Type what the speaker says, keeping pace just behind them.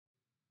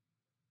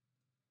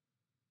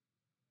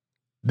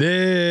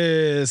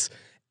This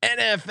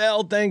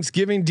NFL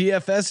Thanksgiving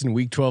DFS and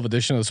Week 12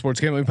 edition of the Sports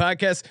Gambling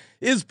Podcast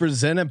is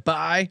presented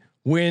by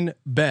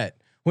WynnBET.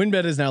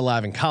 WynnBET is now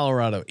live in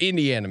Colorado,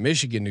 Indiana,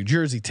 Michigan, New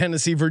Jersey,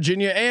 Tennessee,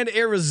 Virginia, and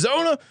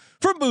Arizona.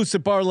 From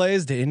boosted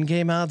parlays to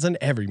in-game odds on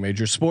every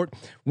major sport,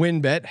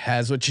 WynnBET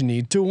has what you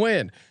need to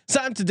win.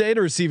 Sign up today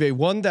to receive a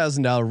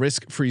 $1,000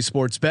 risk-free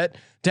sports bet.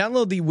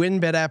 Download the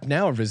WynnBET app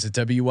now or visit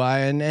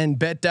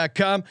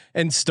wynnbet.com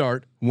and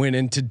start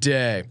winning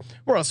today.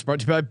 We're also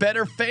brought to you by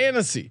Better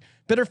Fantasy.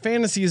 Better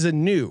Fantasy is a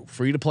new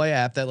free-to-play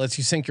app that lets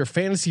you sync your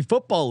fantasy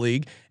football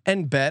league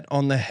and bet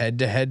on the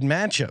head-to-head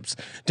matchups.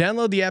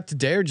 Download the app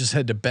today or just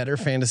head to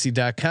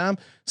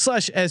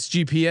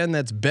betterfantasy.com/SGPN.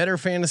 That's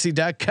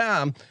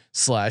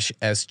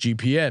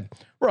betterfantasy.com/SGPN.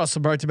 We're also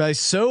brought to you by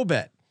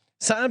SoBet.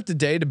 Sign up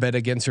today to bet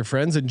against your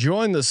friends and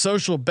join the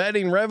social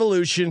betting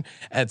revolution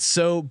at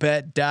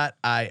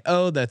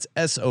SoBet.io. That's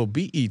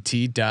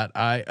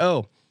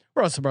SOBET.io.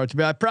 We're also brought to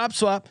you by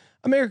PropSwap,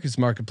 America's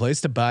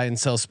marketplace to buy and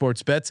sell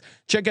sports bets.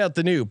 Check out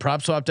the new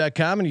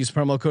PropSwap.com and use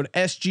promo code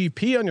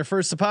SGP on your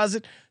first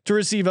deposit to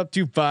receive up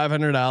to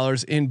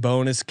 $500 in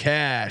bonus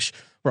cash.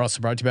 We're also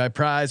brought to you by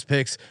Prize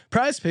Picks.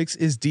 Prize Picks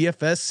is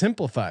DFS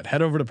simplified.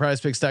 Head over to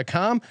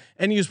PrizePicks.com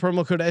and use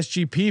promo code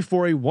SGP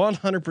for a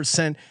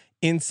 100%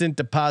 instant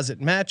deposit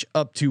match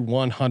up to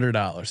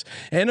 $100.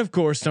 And of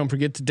course, don't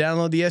forget to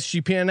download the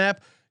SGPN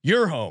app,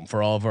 your home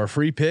for all of our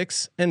free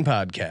picks and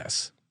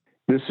podcasts.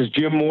 This is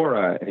Jim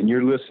Mora, and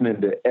you're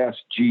listening to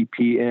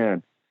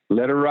SGPN.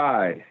 Let it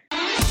ride.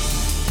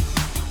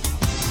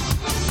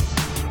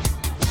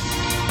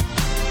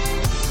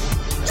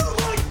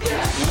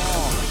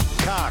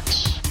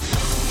 Cox.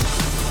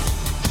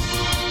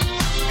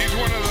 He's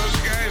one of those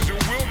guys who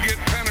will get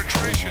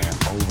penetration.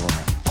 Over.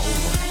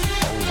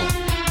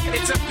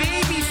 It's a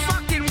baby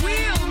fucking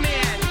wheel,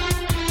 man.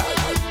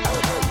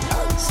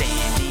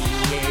 San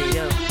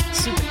Diego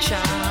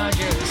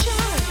Superchargers.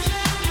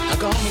 Now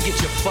go home and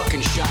get your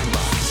fucking shine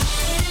box.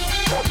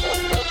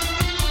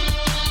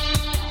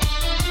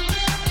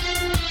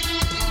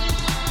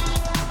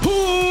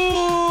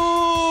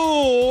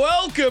 Ooh,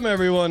 welcome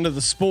everyone to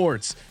the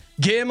Sports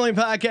Gambling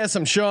Podcast.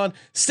 I'm Sean,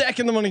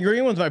 stacking the money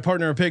green with my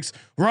partner in picks,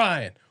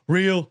 Ryan.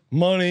 Real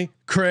money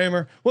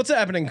Kramer. What's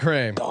happening,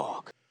 Kramer?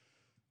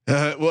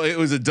 Well, it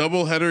was a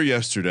doubleheader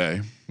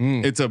yesterday.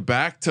 It's a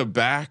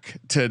back-to-back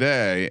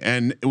today,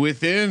 and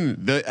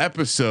within the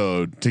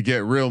episode, to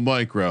get real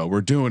micro,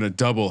 we're doing a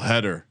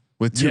doubleheader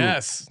with two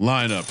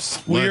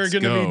lineups. We are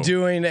going to be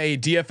doing a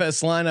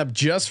DFS lineup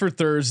just for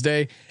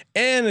Thursday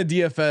and a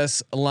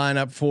DFS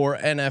lineup for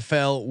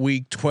NFL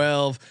Week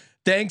 12.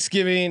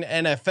 Thanksgiving,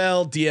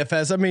 NFL,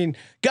 DFS. I mean,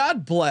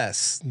 God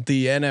bless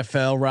the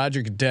NFL.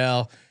 Roger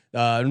Goodell,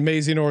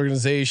 amazing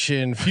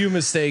organization, few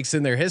mistakes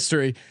in their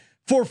history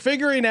for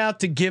figuring out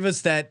to give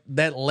us that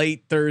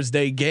late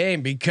Thursday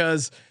game,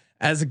 because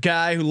as a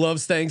guy who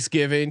loves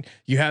Thanksgiving,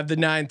 you have the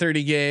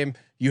 9:30 game,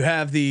 you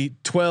have the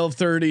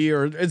 12:30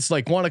 or it's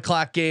like 1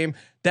 o'clock game.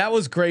 That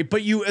was great.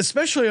 But you,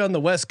 especially on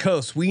the West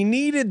Coast, we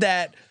needed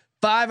that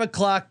 5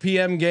 o'clock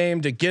PM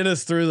game to get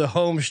us through the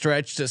home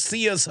stretch, to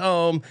see us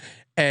home.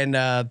 And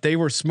they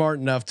were smart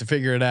enough to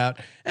figure it out.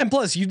 And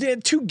plus, you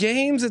did 2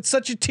 games. It's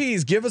such a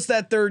tease. Give us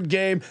that third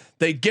game.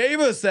 They gave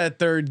us that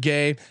third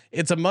game.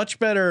 It's a much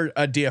better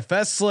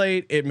DFS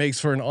slate. It makes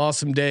for an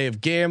awesome day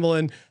of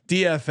gambling.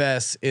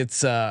 DFS.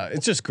 It's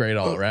just great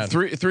all around.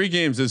 Three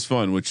games is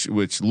fun.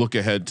 Which look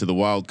ahead to the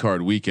wild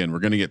card weekend. We're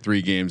going to get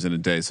 3 games in a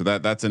day, so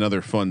that's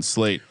another fun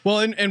slate. Well,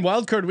 and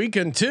wild card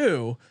weekend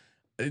too.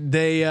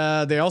 They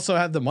also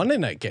have the Monday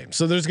night game,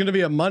 so there's going to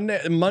be a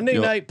Monday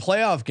night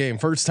playoff game,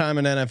 first time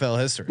in NFL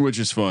history, which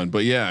is fun.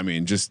 But yeah, I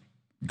mean, just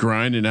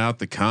grinding out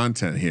the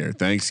content here.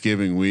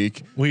 Thanksgiving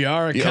week, we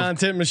are a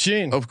content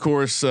machine, of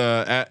course.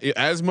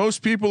 As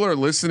most people are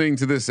listening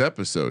to this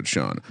episode,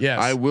 Sean, yes,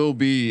 I will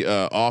be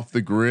off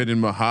the grid in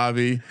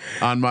Mojave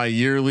on my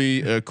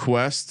yearly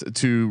quest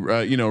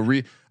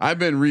to I've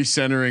been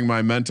recentering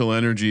my mental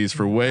energies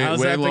for way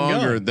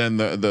longer than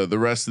the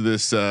rest of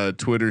this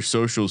Twitter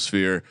social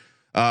sphere.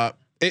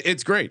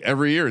 It's great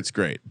every year. It's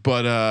great,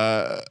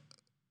 but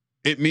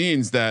it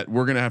means that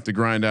we're gonna have to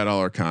grind out all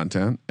our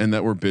content, and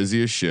that we're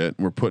busy as shit.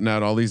 We're putting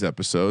out all these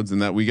episodes, and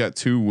that we got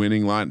 2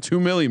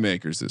 milli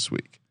makers this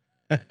week.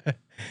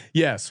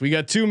 Yes, we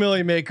got 2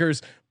 milli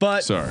makers.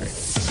 But sorry,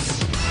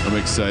 I'm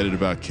excited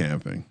about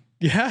camping.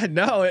 Yeah,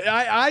 no,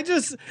 I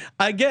just,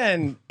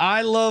 again,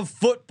 I love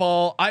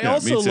football. I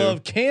also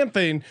love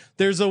camping.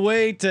 There's a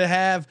way to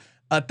have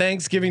a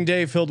Thanksgiving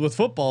day filled with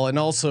football and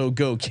also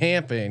go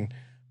camping.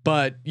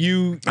 But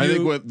I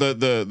think what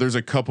there's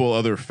a couple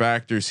other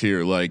factors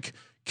here, like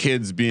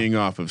kids being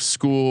off of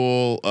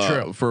school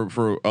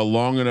for a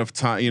long enough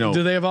time.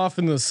 Do they have off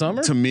in the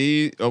summer? To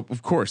me,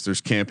 of course,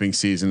 there's camping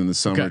season in the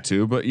summer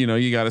too. But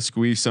you got to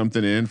squeeze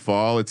something in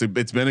fall. It's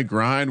been a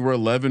grind. We're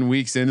 11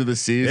 weeks into the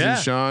season,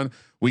 Sean.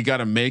 We got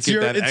to make it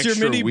that extra week. It's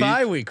your mini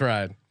bye week,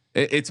 Ryan.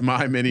 It's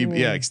my mini,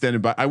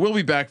 extended by. I will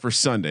be back for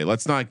Sunday.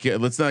 Let's not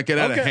get out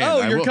of hand.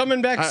 Oh, you're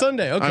coming back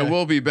Sunday. Okay, I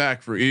will be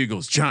back for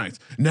Eagles Giants.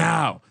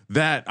 Now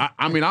that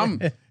I'm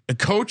A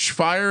coach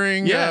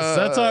firing. Yes,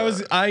 that's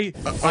why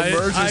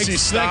emergency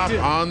stop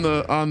on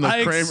the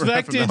I Kramer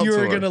expected FML you were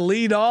tour. going to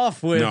lead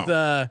off with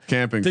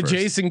camping the first.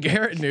 Jason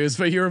Garrett news,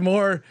 but you were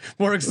more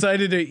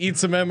excited to eat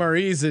some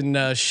MREs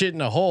and shit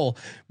in a hole.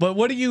 But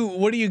what do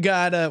you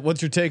got?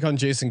 What's your take on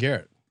Jason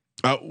Garrett?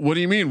 What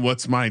do you mean?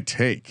 What's my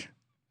take?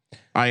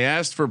 I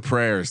asked for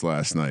prayers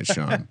last night,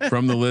 Sean,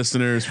 from the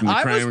listeners. From the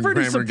I Kramer, was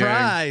pretty Kramer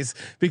surprised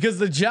because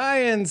the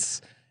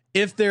Giants,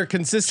 if they're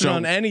consistent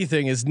on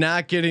anything, is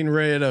not getting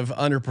rid of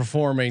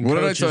underperforming. What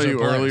did I tell you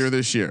players. earlier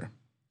this year?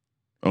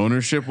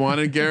 Ownership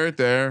wanted Garrett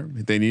there.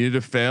 They needed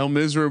to fail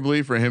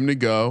miserably for him to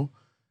go.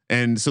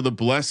 And so the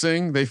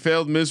blessing, they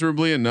failed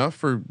miserably enough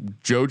for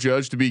Joe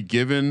Judge to be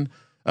given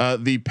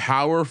the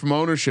power from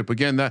ownership.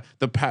 Again, that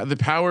the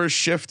power is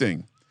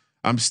shifting.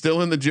 I'm still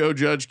in the Joe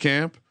Judge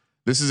camp.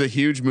 This is a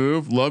huge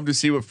move. Love to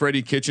see what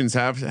Freddie Kitchens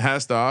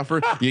has to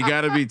offer. You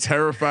got to be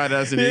terrified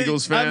as an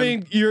Eagles fan. I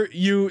mean,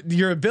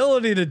 your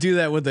ability to do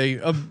that with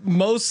a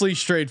mostly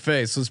straight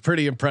face was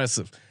pretty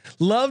impressive.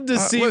 Love to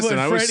see what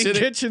Freddie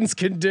Kitchens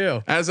can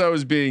do. As I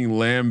was being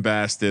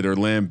lambasted or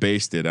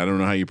lambasted, I don't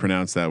know how you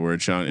pronounce that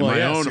word, Sean. In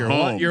my own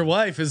home, your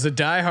wife is a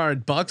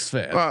diehard Bucks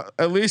fan.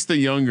 At least the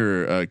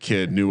younger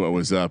kid knew what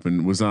was up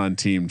and was on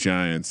Team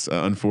Giants.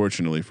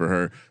 Unfortunately for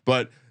her,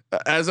 but.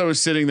 As I was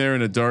sitting there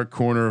in a dark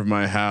corner of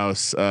my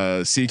house,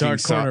 seeking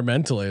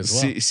mentally as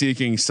well,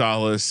 seeking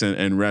solace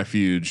and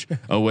refuge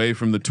away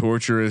from the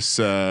torturous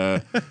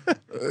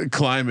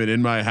climate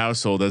in my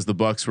household as the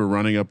Bucks were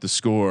running up the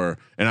score,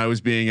 and I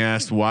was being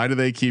asked, why do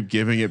they keep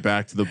giving it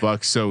back to the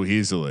Bucks so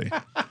easily?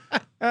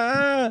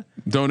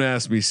 Don't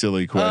ask me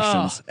silly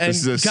questions.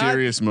 This is a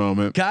serious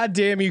moment. God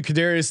damn you,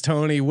 Kadarius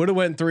Toney would have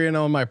went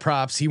 3-0 in my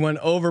props. He went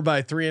over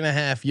by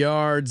 3.5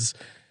 yards.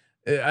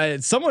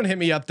 Someone hit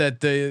me up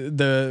that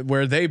the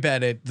where they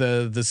bet it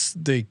the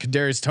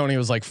Kadarius Toney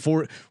was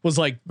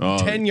like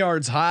 10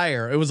 yards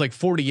higher. It was like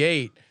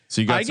 48.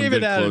 So you got I gave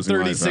it out at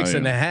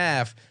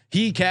 36.5.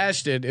 He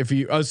cashed it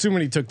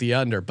assuming he took the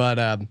under, but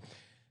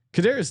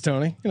Kadarius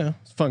Toney,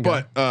 it's a fun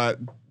guy. But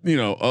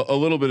a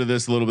little bit of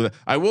this, a little bit.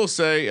 I will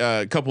say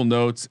a couple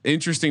notes.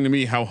 Interesting to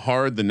me how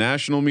hard the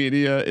national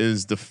media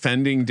is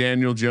defending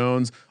Daniel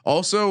Jones.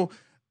 Also,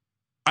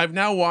 I've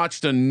now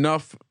watched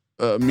enough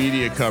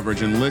media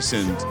coverage and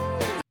listened.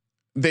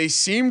 They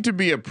seem to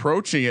be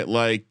approaching it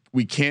like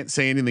we can't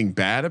say anything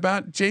bad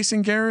about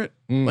Jason Garrett.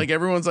 Like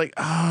everyone's like,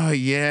 oh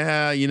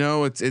yeah,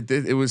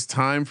 it was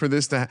time for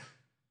this to.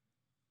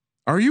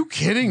 Are you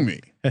kidding me?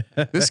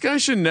 This guy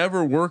should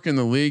never work in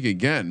the league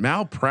again.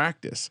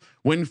 Malpractice.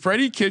 When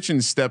Freddie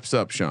Kitchens steps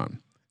up, Sean,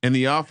 and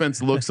the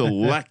offense looks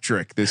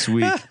electric this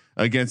week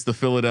against the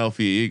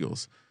Philadelphia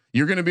Eagles,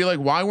 you're going to be like,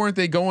 why weren't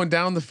they going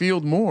down the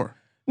field more?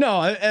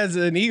 No, as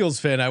an Eagles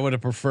fan, I would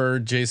have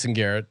preferred Jason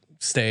Garrett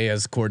stay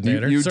as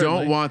coordinator. You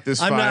don't want this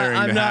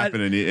firing to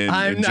happen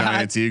in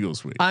Giants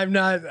Eagles week. I'm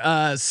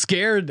not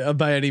scared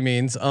by any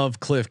means of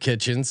Cliff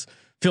Kitchens.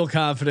 Feel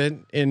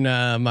confident in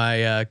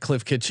my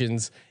Cliff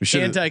Kitchens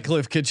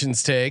anti-Cliff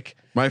Kitchens take.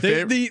 My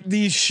favorite,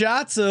 the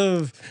shots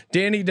of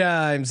Danny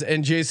Dimes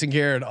and Jason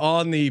Garrett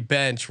on the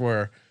bench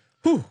were.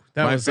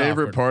 My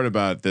favorite awkward. part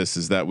about this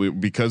is that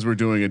because we're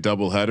doing a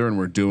doubleheader and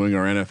we're doing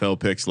our NFL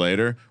picks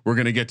later, we're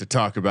going to get to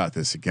talk about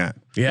this again.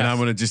 Yeah, and I'm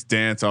going to just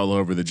dance all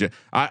over the gym.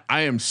 I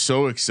am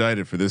so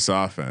excited for this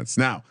offense.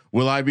 Now,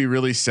 will I be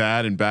really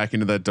sad and back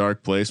into that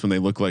dark place when they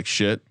look like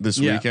shit this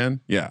weekend?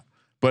 Yeah.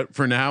 But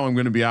for now, I'm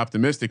going to be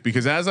optimistic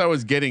because as I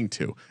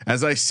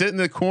sit in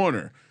the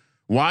corner,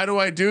 why do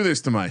I do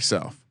this to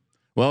myself?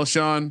 Well,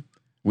 Sean,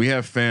 we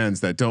have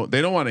fans that don't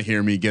want to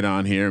hear me get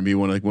on here and be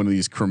one of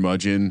these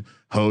curmudgeon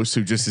hosts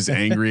who just is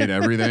angry at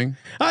everything.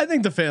 I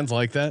think the fans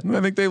like that. I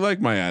think they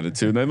like my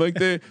attitude.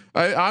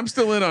 I'm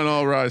still in on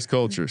all rise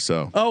culture.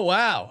 So. Oh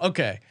wow.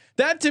 Okay.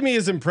 That to me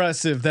is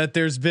impressive that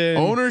there's been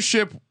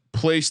ownership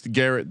placed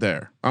Garrett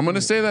there. I'm going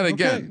to say that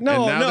again. Okay.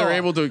 No, they're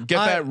able to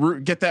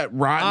get that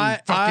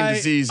rotten fucking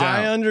disease out.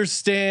 I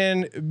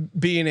understand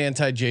being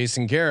anti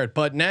Jason Garrett,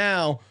 but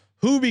now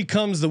who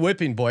becomes the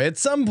whipping boy at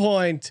some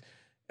point?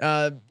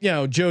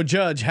 Joe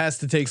Judge has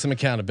to take some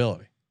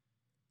accountability.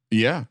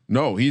 Yeah,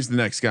 no, he's the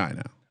next guy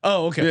now.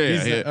 Oh,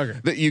 okay.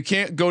 Okay. You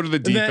can't go to the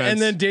defense. And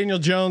then Daniel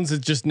Jones is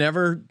just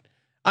never.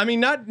 I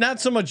mean,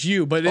 not so much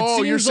you, but it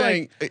seems you're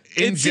saying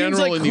in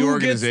general in the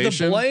organization, gets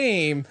the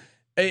blame.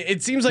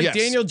 It seems like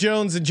Daniel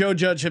Jones and Joe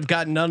Judge have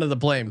gotten none of the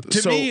blame.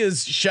 To me,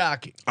 is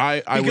shocking.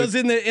 Because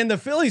in the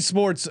Philly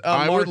sports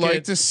I market, would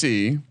like to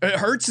see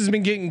Hurts has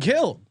been getting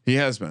killed. He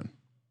has been.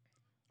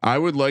 I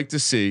would like to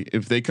see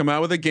if they come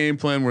out with a game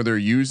plan where they're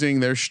using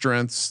their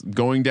strengths,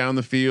 going down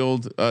the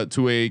field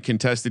to a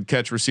contested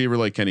catch receiver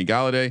like Kenny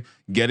Galladay,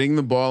 getting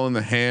the ball in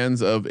the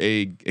hands of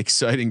a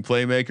exciting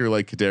playmaker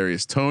like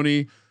Kadarius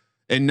Toney,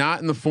 and not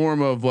in the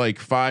form of like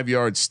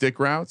 5-yard stick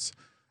routes.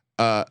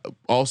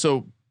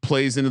 Also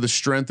plays into the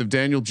strength of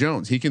Daniel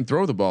Jones. He can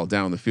throw the ball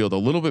down the field a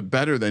little bit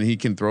better than he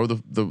can throw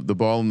the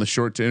ball in the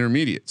short to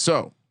intermediate.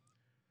 So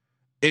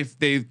if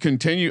they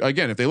continue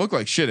again, if they look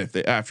like shit, if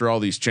they after all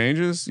these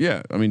changes,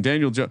 yeah, I mean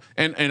Daniel Jones,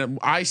 and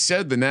I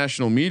said the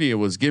national media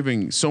was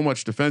giving so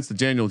much defense to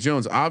Daniel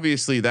Jones.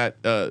 Obviously, that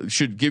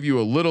should give you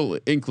a little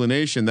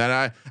inclination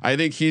that I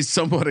think he's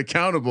somewhat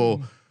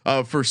accountable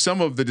for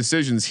some of the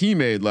decisions he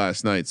made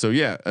last night. So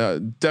yeah,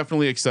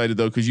 definitely excited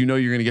though because you're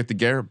going to get the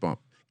Garrett bump.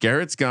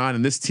 Garrett's gone,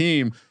 and this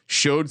team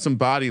showed some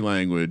body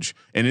language.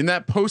 And in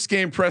that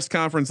post-game press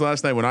conference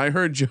last night, when I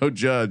heard Joe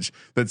Judge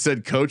that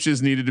said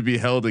coaches needed to be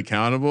held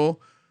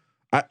accountable,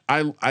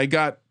 I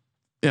got,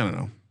 I don't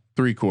know,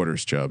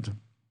 3/4 chubbed.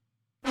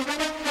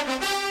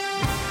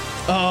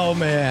 Oh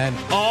man,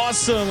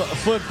 awesome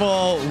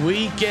football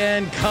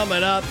weekend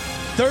coming up.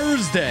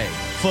 Thursday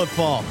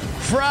football,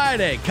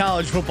 Friday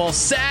college football,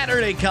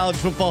 Saturday college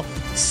football,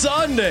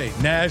 Sunday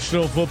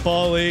National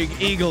Football League,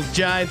 Eagles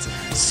Giants.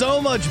 So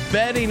much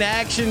betting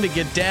action to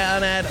get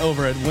down at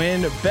over at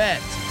WinBet.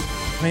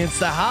 I mean, it's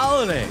the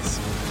holidays.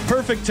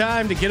 Perfect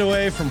time to get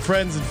away from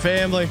friends and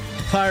family.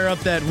 Fire up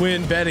that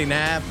Win betting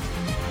app.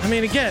 I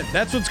mean, again,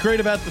 that's what's great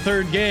about the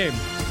third game.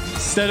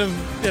 Instead of,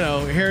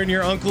 hearing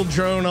your uncle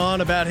drone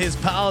on about his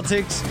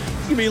politics,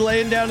 you can be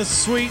laying down a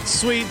sweet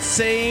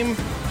same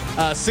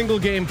single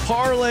game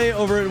parlay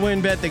over at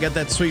WinBet. They got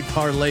that sweet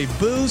parlay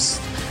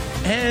boost.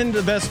 And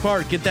the best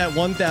part, get that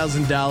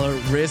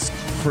 $1,000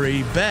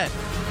 risk-free bet.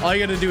 All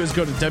you got to do is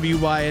go to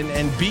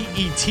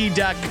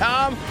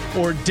wynnbet.com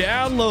or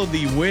download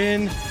the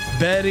Win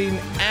betting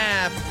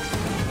app.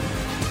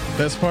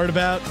 Best part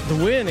about the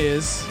Win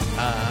is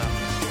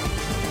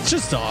it's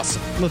just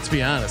awesome. Let's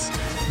be honest.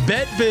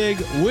 Bet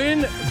big,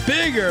 win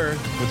bigger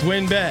with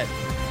WinBet.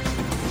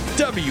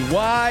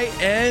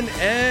 WYNN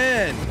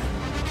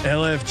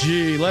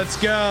LFG. Let's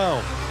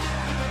go.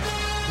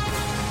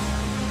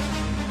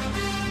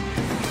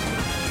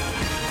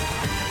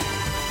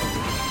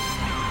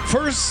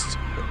 First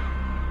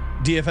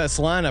DFS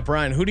lineup,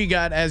 Ryan. Who do you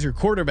got as your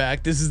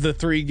quarterback? This is the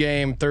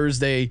 3-game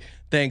Thursday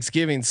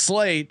Thanksgiving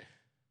slate.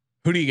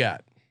 Who do you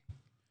got?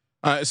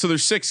 So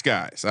there's 6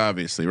 guys,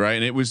 obviously, right?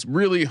 And it was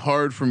really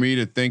hard for me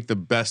to think the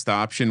best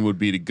option would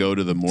be to go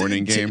to the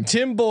morning game.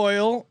 Tim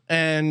Boyle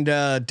and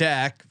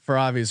Dak, for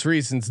obvious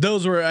reasons,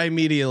 those were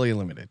immediately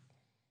eliminated.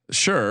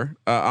 Sure.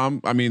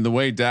 I mean, the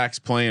way Dak's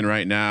playing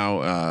right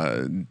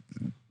now,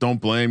 don't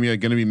blame you.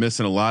 Going to be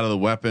missing a lot of the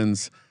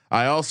weapons.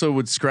 I also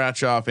would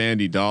scratch off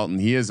Andy Dalton.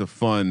 He is a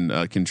fun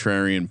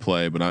contrarian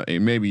play, but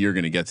maybe you're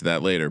going to get to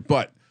that later.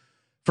 But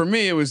for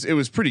me, it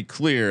was pretty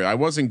clear. I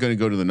wasn't going to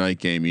go to the night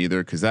game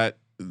either because that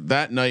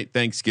night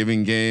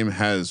Thanksgiving game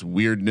has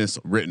weirdness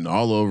written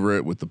all over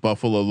it with the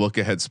Buffalo look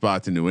ahead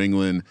spot to New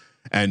England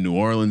and New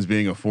Orleans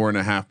being a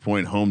 4.5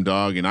 point home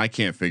dog. And I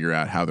can't figure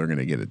out how they're going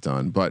to get it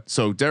done. But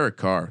so Derek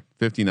Carr,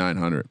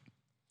 5,900.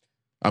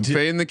 I'm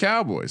fading the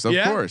Cowboys, of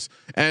course.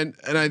 And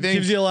I think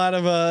gives you a lot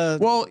of,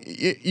 well,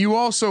 you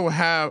also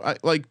have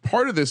like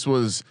part of this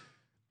was,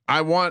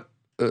 I want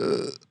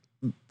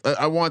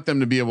them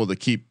to be able to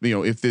keep,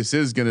 if this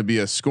is going to be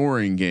a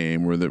scoring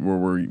game where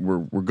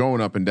we're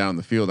going up and down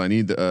the field, I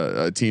need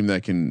a team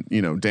that can,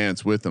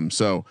 dance with them.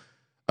 So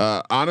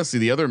honestly,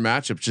 the other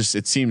matchup,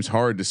 it seems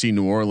hard to see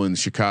New Orleans,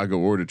 Chicago,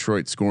 or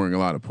Detroit scoring a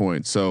lot of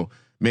points. So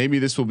maybe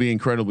this will be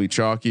incredibly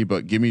chalky,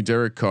 but give me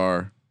Derek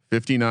Carr,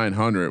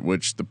 5,900,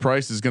 which the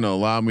price is going to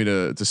allow me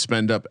to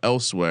spend up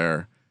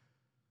elsewhere.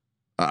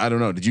 I don't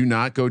know. Did you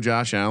not go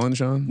Josh Allen,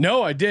 Sean?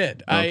 No, I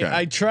did. Okay.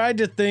 I tried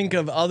to think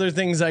of other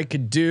things I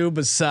could do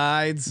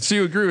besides. So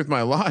you agree with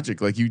my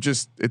logic? Like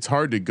it's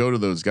hard to go to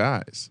those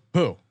guys.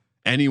 Who?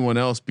 Anyone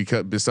else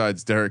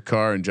besides Derek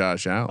Carr and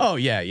Josh Allen? Oh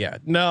yeah.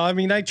 No, I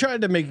mean I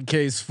tried to make a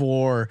case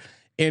for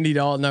Andy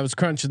Dalton. I was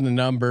crunching the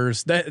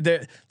numbers.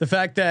 The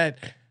fact that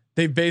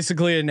they've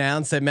basically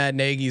announced that Matt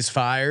Nagy's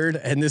fired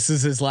and this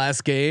is his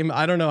last game.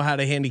 I don't know how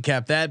to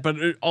handicap that, but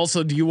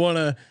also, do you want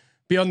to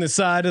be on the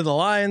side of the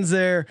Lions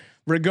there?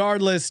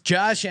 Regardless,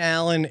 Josh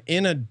Allen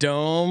in a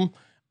dome,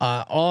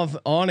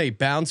 on a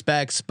bounce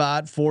back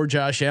spot for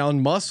Josh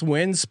Allen, must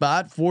win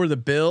spot for the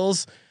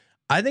Bills.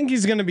 I think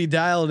he's going to be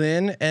dialed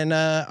in, and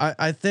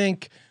I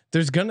think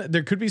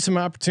there could be some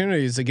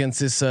opportunities against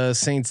this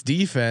Saints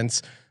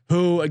defense.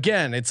 Who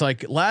again, it's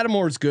like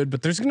Lattimore's good,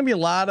 but there's going to be a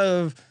lot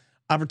of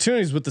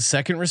opportunities with the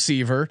second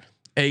receiver,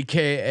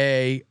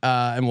 AKA,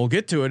 and we'll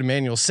get to it,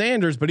 Emmanuel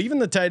Sanders, but even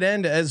the tight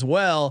end as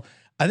well.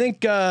 I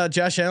think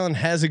Josh Allen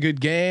has a good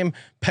game,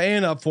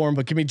 paying up for him,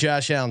 but give me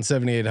Josh Allen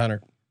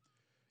 7,800.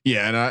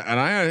 Yeah, and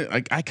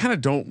I kind of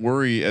don't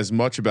worry as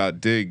much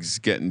about Diggs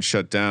getting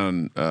shut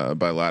down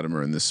by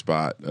Latimer in this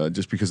spot,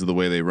 just because of the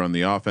way they run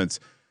the offense.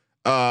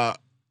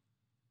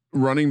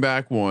 Running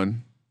back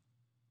 1,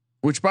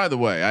 which by the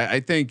way, I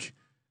think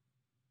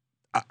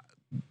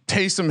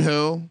Taysom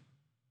Hill,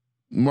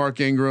 Mark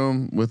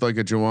Ingram with like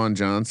a Jawan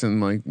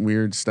Johnson like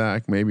weird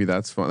stack. Maybe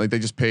that's fun. Like they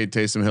just paid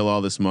Taysom Hill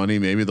all this money.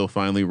 Maybe they'll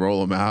finally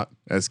roll him out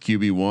as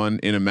QB1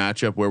 in a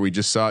matchup where we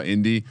just saw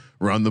Indy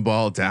run the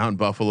ball down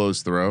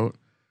Buffalo's throat.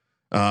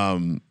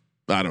 I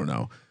don't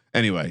know.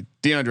 Anyway,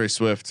 DeAndre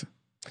Swift.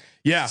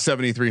 Yeah.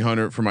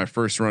 7,300 for my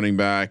first running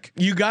back.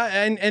 You got,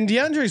 and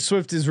DeAndre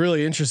Swift is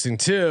really interesting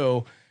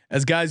too.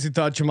 as guys who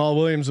thought Jamal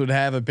Williams would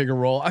have a bigger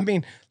role. I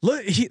mean,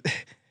 look,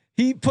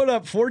 he put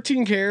up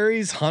 14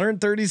 carries,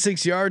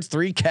 136 yards,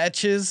 3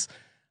 catches,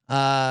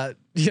 1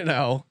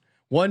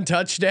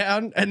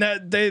 touchdown, and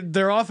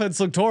their offense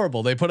looked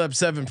horrible. They put up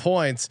 7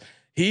 points.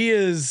 He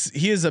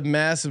is a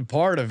massive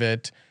part of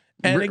it.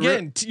 And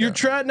again, you're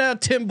trotting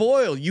out Tim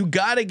Boyle. You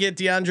got to get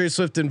DeAndre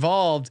Swift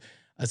involved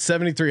at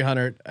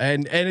 7,300,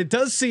 and it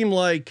does seem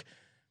like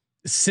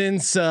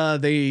since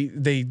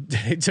they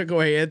took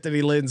away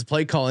Anthony Lynn's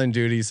play calling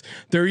duties,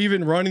 they're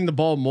even running the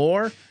ball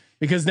more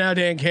because now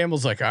Dan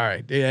Campbell's like, all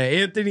right, yeah,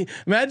 Anthony.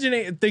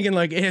 Imagine thinking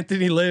like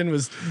Anthony Lynn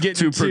was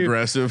getting too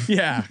progressive.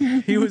 Yeah,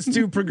 he was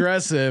too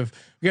progressive.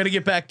 We got to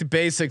get back to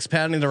basics,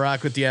 pounding the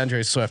rock with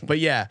DeAndre Swift. But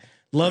yeah.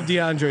 Love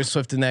DeAndre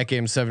Swift in that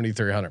game,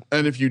 7,300.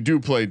 And if you do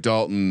play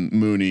Dalton,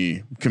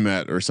 Mooney,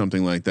 Kmet, or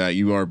something like that,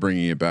 you are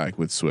bringing it back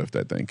with Swift.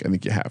 I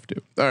think you have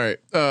to. All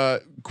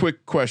right.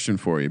 Quick question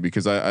for you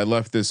because I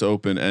left this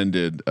open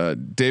ended.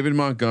 David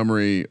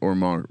Montgomery or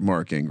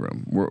Mark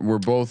Ingram? We're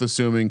both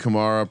assuming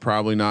Kamara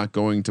probably not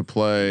going to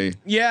play.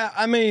 Yeah,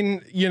 I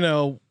mean,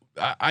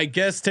 I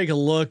guess take a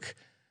look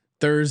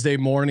Thursday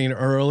morning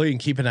early and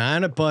keep an eye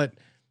on it, but.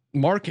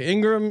 Mark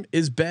Ingram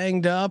is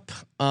banged up.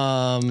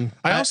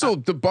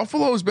 The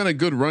Buffalo has been a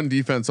good run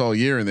defense all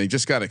year, and they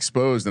just got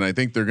exposed. And I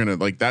think they're gonna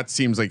that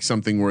seems like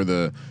something where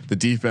the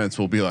defense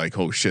will be like,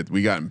 oh shit,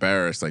 we got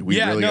embarrassed. Like we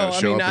really got to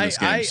show up in this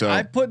game. So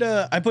I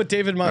put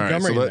David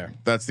Montgomery in there.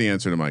 That's the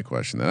answer to my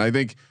question. And I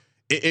think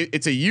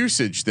it's a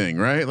usage thing,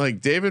 right?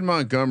 Like David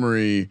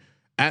Montgomery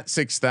at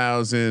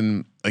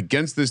 6,000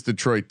 against this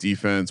Detroit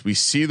defense, we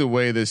see the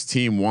way this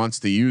team wants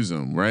to use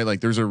him, right?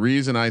 Like there's a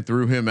reason I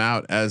threw him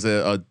out as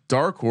a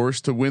dark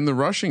horse to win the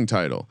rushing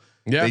title.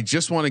 Yeah. They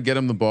just want to get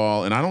him the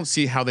ball, and I don't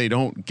see how they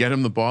don't get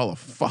him the ball a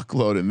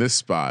fuckload in this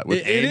spot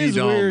with Andy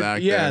Dalton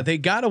back there. Yeah, they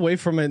got away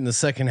from it in the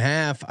second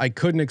half. I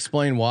couldn't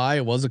explain why.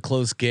 It was a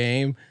close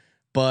game,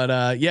 but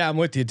I'm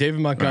with you. David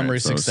Montgomery,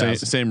 right, so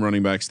 6,000. Same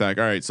running back stack.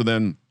 All right, so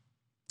then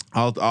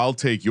I'll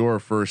take your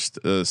first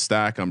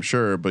stack, I'm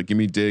sure, but give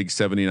me Diggs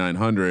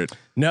 7,900.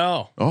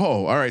 No.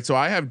 Oh, all right. So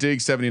I have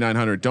Diggs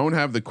 7,900. Don't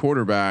have the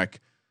quarterback.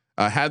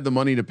 Had the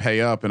money to pay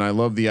up, and I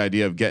love the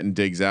idea of getting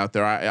Diggs out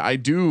there. I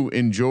do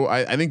enjoy.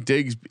 I think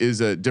Diggs is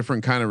a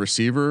different kind of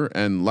receiver,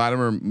 and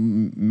Latimer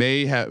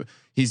may have.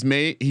 He's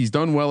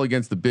done well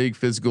against the big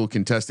physical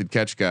contested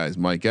catch guys.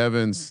 Mike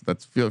Evans,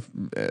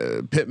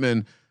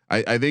 Pittman.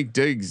 I think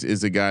Diggs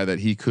is a guy that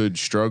he could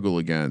struggle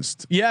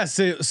against. Yeah.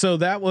 So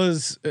that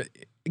was.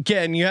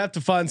 Again, you have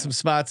to find some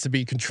spots to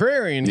be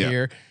contrarian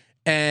here.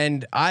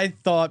 And I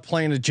thought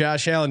playing a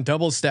Josh Allen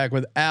double stack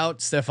without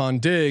Stephon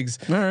Diggs,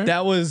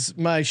 that was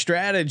my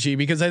strategy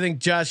because I think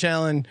Josh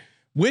Allen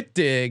with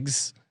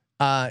Diggs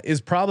is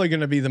probably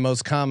going to be the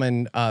most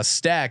common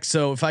stack.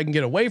 So if I can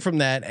get away from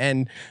that,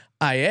 and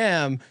I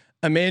am,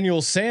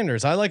 Emmanuel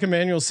Sanders. I like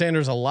Emmanuel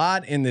Sanders a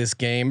lot in this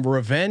game.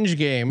 Revenge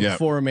game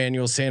for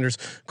Emmanuel Sanders.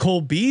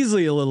 Cole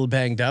Beasley a little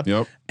banged up.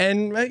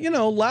 And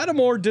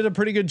Lattimore did a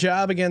pretty good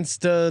job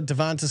against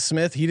Devonta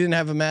Smith. He didn't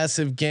have a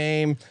massive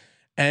game.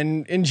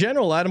 And in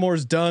general,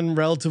 Lattimore's done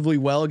relatively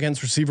well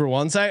against receiver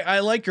ones. I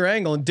like your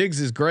angle, and Diggs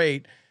is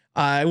great.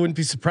 I wouldn't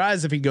be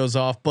surprised if he goes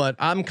off, but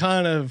I'm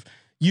kind of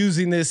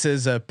using this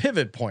as a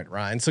pivot point,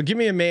 Ryan. So give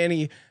me a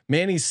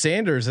Manny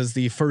Sanders as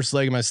the first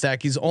leg of my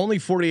stack. He's only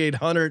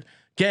 4,800.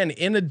 Again,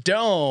 in a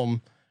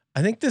dome,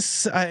 I think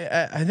this.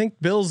 I think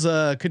Bills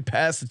could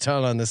pass a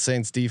ton on the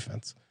Saints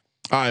defense.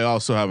 I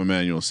also have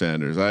Emmanuel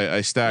Sanders.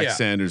 I stacked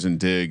Sanders and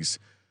Diggs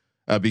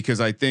because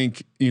I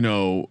think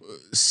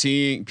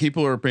seeing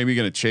people are maybe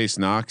going to chase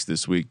Knox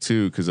this week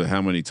too because of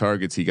how many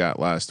targets he got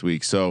last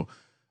week. So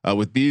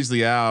with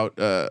Beasley out,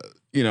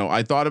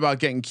 I thought about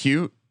getting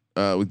cute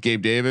with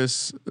Gabe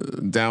Davis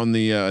down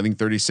the I think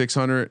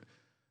 3,600.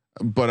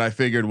 But I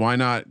figured why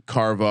not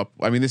carve up?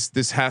 I mean,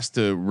 this has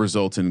to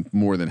result in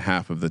more than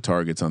half of the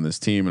targets on this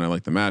team, and I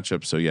like the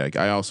matchup. So yeah,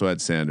 I also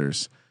had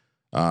Sanders,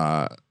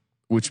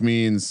 which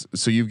means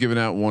you've given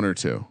out one or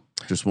two,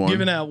 just one.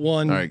 Giving out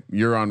one. All right,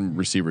 you're on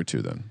receiver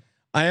 2 then.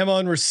 I am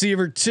on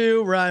receiver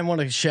 2. Ryan,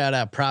 want to shout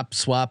out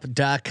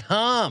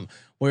PropSwap.com,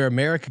 where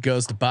America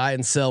goes to buy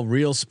and sell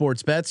real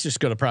sports bets. Just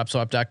go to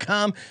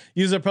PropSwap.com,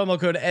 use our promo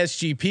code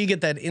SGP,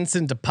 get that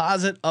instant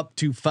deposit up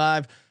to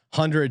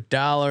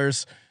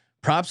 $500.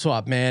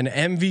 PropSwap, man,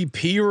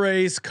 MVP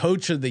race,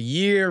 coach of the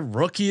year,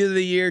 rookie of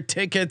the year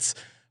tickets.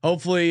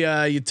 Hopefully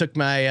you took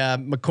my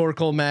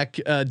McCorkle Mac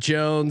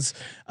Jones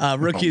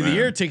rookie of the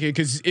year ticket,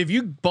 because if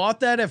you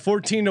bought that at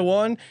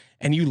 14-1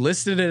 and you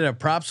listed it at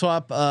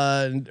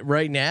PropSwap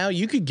right now,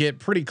 you could get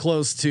pretty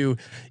close to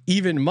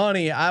even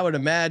money. I would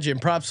imagine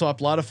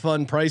PropSwap, a lot of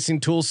fun pricing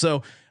tools.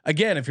 So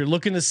again, if you're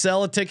looking to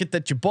sell a ticket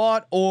that you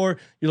bought or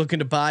you're looking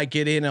to buy,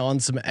 get in on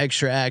some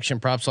extra action.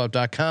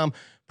 PropSwap.com,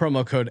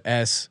 promo code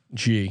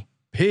SGP.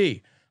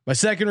 My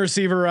second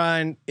receiver,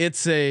 Ryan, that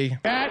is a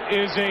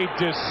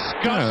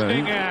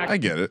disgusting act. I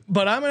get it,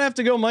 but I'm gonna have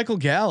to go Michael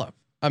Gallup.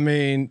 I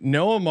mean,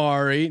 no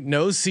Amari,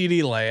 no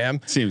CeeDee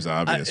Lamb. Seems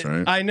obvious,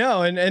 right? I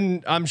know,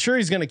 and I'm sure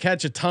he's gonna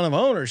catch a ton of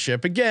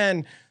ownership.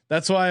 Again,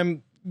 that's why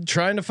I'm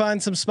trying to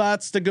find some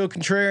spots to go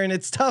contrarian.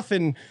 It's tough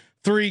in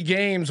 3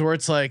 games where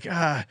it's like,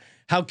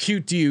 how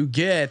cute do you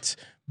get?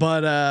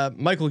 But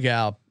Michael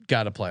Gallup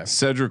got to play.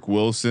 Cedric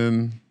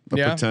Wilson, a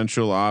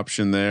potential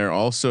option there.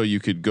 Also, you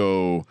could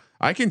go.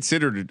 I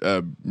considered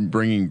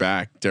bringing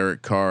back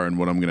Derek Carr and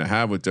what I'm going to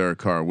have with Derek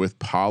Carr with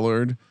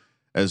Pollard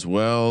as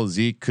well.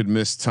 Zeke could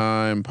miss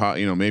time.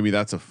 Maybe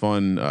that's a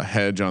fun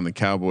hedge on the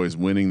Cowboys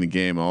winning the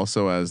game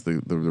also as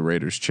the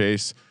Raiders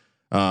chase.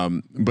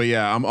 But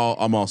yeah, I'm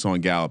also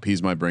on Gallup.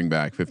 He's my bring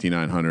back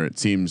 5,900. It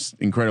seems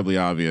incredibly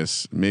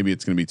obvious. Maybe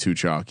it's going to be too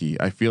chalky.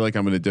 I feel like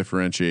I'm going to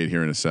differentiate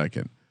here in a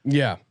second.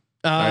 Yeah.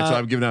 All right. So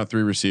I've given out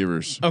 3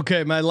 receivers.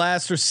 Okay. My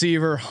last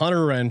receiver,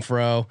 Hunter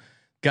Renfrow.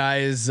 Guy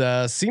is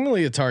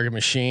seemingly a target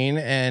machine,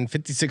 and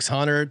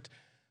 5,600.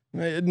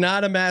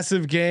 Not a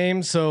massive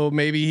game, so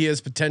maybe he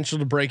has potential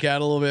to break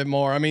out a little bit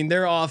more. I mean,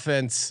 their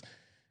offense,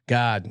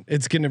 God,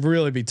 it's going to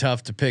really be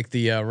tough to pick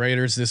the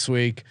Raiders this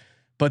week,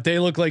 but they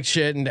look like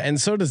shit, and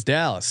so does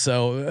Dallas.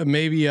 So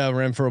maybe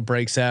Renfrow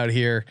breaks out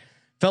here.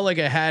 Felt like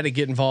I had to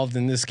get involved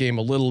in this game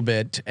a little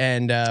bit,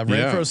 and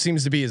Renfrow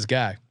seems to be his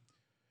guy.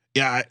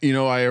 Yeah,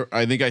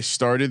 I think I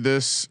started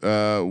this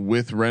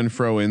with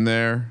Renfrow in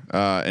there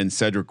and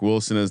Cedric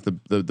Wilson as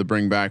the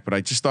bring back, but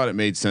I just thought it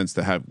made sense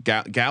to have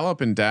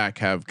Gallup and Dak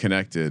have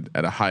connected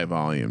at a high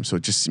volume, so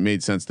it just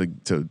made sense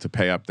to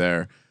pay up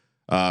there.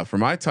 For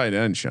my tight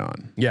end,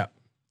 Sean. Yeah,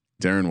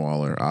 Darren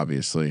Waller,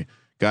 obviously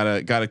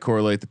gotta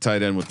correlate the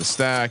tight end with the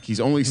stack. He's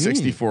only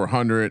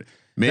 6,400.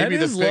 Maybe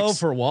that is the fix, low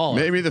for Waller.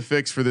 Maybe the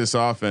fix for this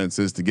offense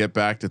is to get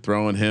back to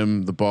throwing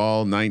him the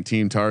ball,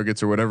 19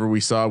 targets or whatever we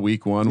saw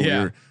week 1. We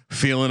were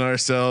feeling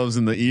ourselves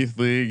in the ETH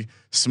league,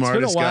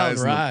 smartest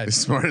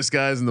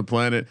guys in the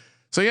planet.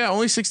 So yeah,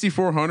 only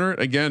 6,400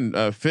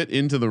 again, fit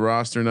into the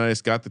roster.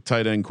 Nice. Got the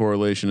tight end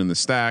correlation in the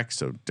stack.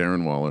 So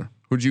Darren Waller.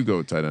 Who'd you go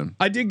with tight end?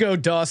 I did go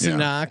Dawson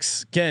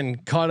Knox. Again,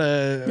 caught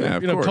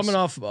coming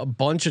off a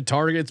bunch of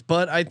targets,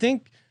 but I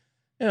think,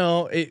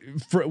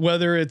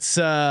 whether it's,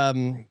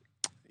 Freddie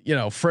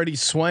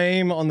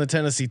Swaim on the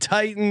Tennessee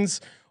Titans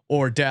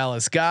or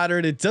Dallas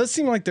Goedert, it does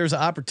seem like there's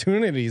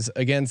opportunities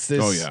against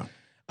this.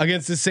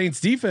 Against the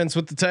Saints defense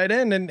with the tight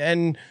end,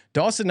 and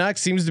Dawson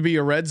Knox seems to be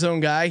a red zone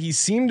guy. He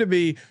seemed to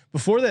be,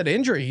 before that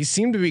injury, he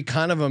seemed to be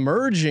kind of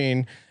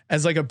emerging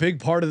as like a big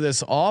part of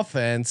this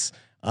offense.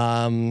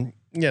 Not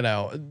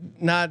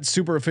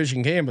super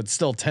efficient game, but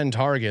still 10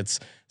 targets,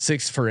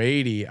 6 for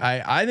 80.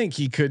 I think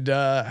he could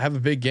have a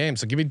big game.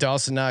 So give me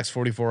Dawson Knox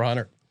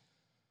 4,400.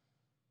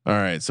 All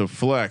right, so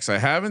flex. I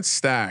haven't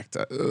stacked.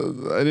 I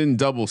didn't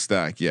double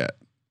stack yet.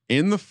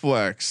 In the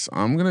flex,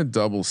 I'm gonna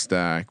double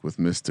stack with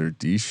Mr.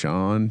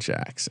 Deshaun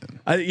Jackson.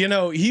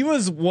 He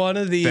was one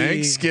of the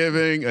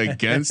Thanksgiving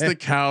against the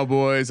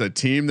Cowboys, a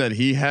team that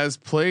he has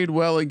played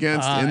well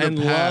against in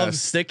the past.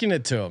 Loves sticking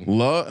it to him.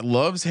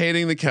 Loves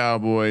hating the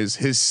Cowboys.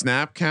 His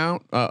snap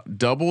count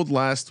doubled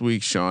last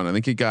week, Sean. I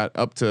think he got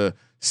up to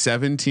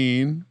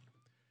 17.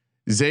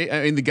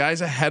 The guys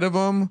ahead of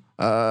him,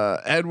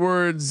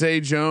 Edwards,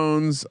 Zay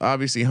Jones,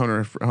 obviously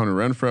Hunter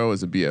Renfrow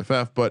is a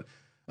BFF, but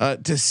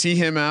to see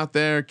him out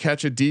there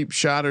catch a deep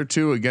shot or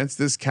two against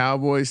this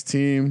Cowboys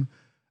team,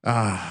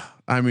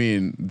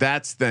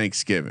 that's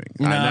Thanksgiving.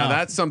 Now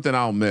that's something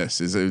I'll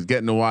miss is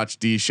getting to watch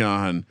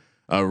Deshaun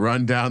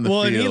run down the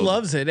field. And he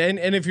loves it.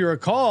 And if you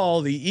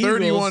recall, the Eagles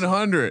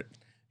 3,100.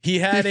 He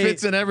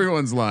fits in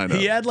everyone's lineup.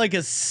 He had like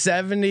a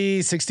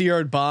 60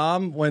 yard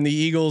bomb when the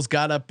Eagles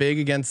got up big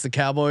against the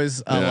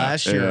Cowboys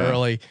last year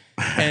early.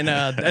 And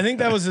I think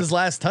that was his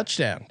last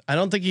touchdown. I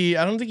don't think he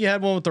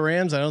had one with the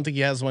Rams. I don't think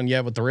he has one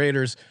yet with the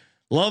Raiders.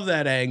 Love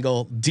that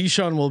angle.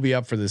 Deshaun will be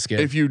up for this game.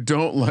 If you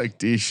don't like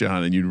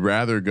Deshaun and you'd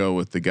rather go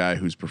with the guy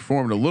who's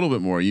performed a little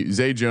bit more,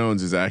 Zay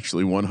Jones is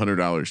actually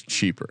 $100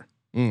 cheaper.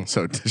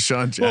 So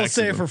Deshaun Jackson. We'll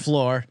say it for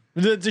floor.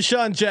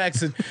 Deshaun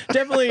Jackson,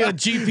 definitely a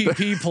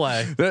GPP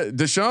play.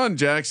 Deshaun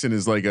Jackson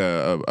is like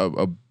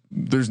a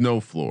there's no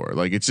floor.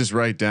 Like it's just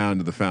right down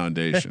to the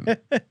foundation.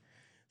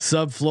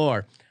 Sub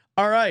floor.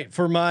 All right,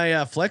 for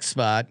my flex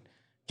spot,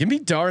 give me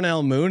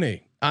Darnell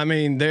Mooney. I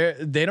mean,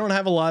 they don't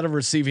have a lot of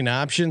receiving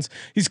options.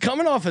 He's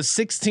coming off a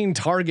 16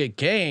 target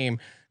game.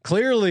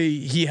 Clearly,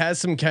 he has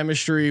some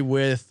chemistry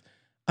with.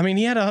 I mean,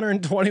 he had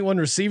 121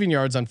 receiving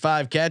yards on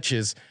 5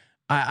 catches.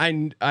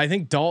 I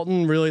think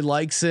Dalton really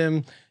likes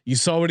him. You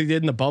saw what he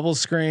did in the bubble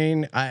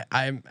screen.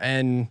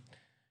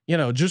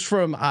 Just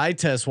from eye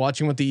test,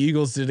 watching what the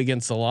Eagles did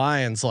against the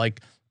Lions,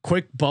 like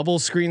quick bubble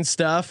screen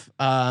stuff.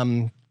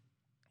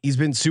 He's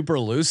been super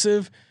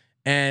elusive,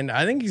 and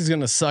I think he's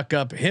going to suck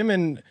up him.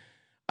 And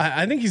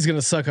I think he's going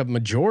to suck up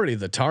majority of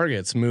the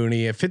targets.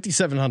 Mooney at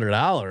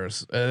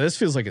 $5,700. This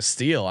feels like a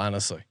steal.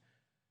 Honestly,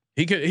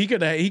 he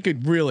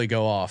could really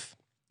go off.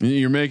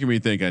 You're making me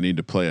think I need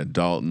to play a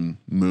Dalton,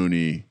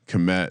 Mooney,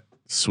 Komet,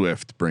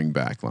 Swift bring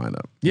back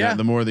lineup. Yeah.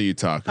 The more that you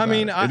talk about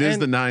it is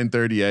the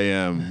 9:30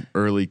 a.m.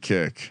 early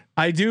kick.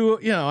 I do.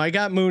 I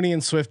got Mooney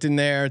and Swift in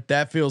there.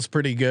 That feels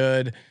pretty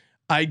good.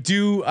 I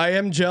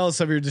am jealous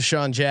of your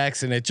Deshaun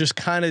Jackson. It just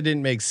kind of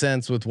didn't make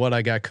sense with what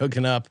I got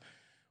cooking up.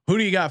 Who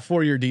do you got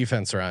for your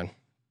defense, Ryan?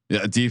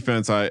 Yeah,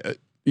 defense.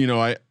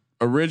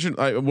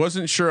 I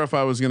wasn't sure if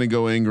I was going to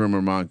go Ingram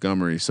or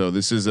Montgomery. So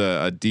this is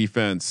a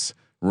defense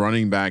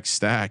running back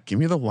stack. Give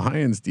me the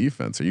Lions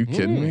defense. Are you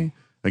kidding me?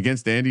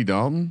 Against Andy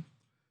Dalton?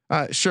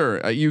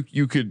 Sure.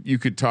 You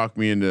could talk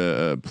me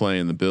into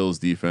playing the Bills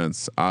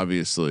defense,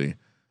 obviously,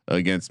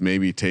 against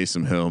maybe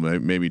Taysom Hill,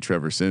 maybe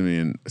Trevor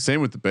Siemian.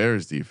 Same with the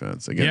Bears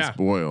defense against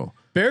Boyle.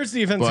 Bears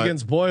defense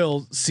against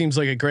Boyle seems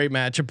like a great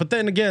matchup, but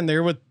then again,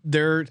 they're with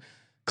their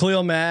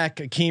Khalil Mack,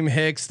 Akeem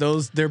Hicks.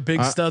 Their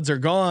big studs are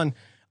gone.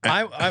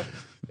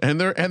 And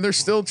they're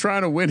still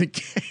trying to win a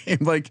game.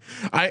 Like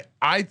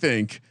I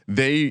think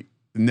they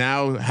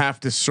now have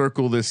to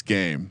circle this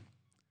game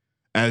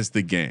as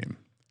the game.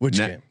 Which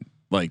game?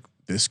 Like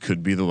this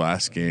could be the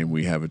last game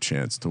we have a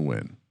chance to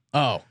win.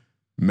 Oh,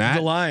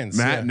 the Lions.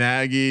 Matt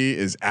Nagy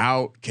is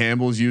out.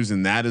 Campbell's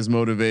using that as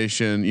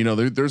motivation. You know,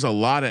 there's a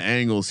lot of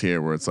angles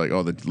here where it's like,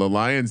 oh, the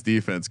Lions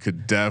defense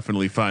could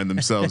definitely find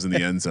themselves in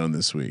the end zone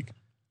this week.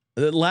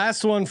 The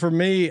last one for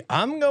me,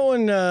 I'm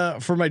going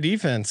for my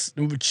defense,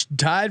 which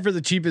tied for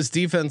the cheapest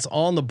defense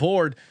on the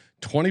board,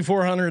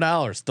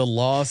 $2,400. The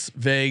Las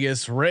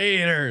Vegas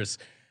Raiders.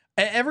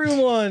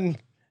 Everyone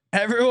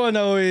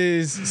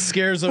always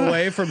scares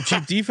away from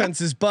cheap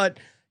defenses, but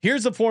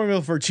here's the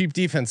formula for cheap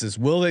defenses.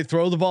 Will they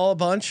throw the ball a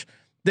bunch?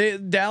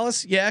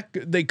 Dallas, yeah,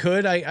 they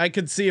could. I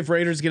could see if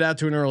Raiders get out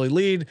to an early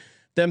lead,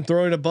 them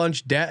throwing a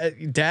bunch.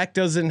 Dak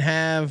doesn't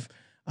have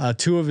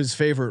two of his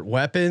favorite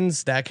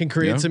weapons. That can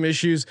create some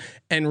issues.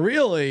 And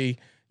really,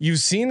 you've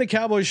seen the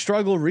Cowboys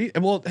struggle.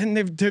 And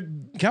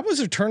the Cowboys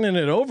are turning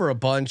it over a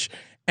bunch.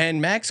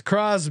 And Max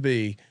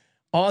Crosby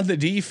on the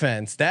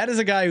defense, that is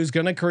a guy who's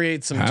going to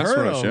create some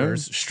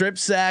turnovers. Strip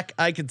sack,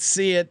 I could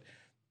see it.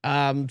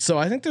 So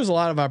I think there's a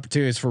lot of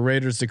opportunities for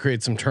Raiders to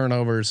create some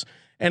turnovers.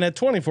 And at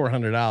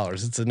 $2,400,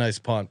 it's a nice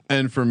punt.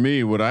 And for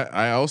me, what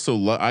I also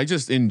love, I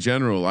just in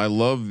general, I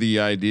love the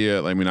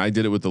idea. I mean, I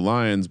did it with the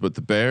Lions, but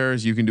the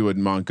Bears, you can do a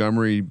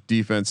Montgomery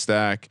defense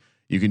stack.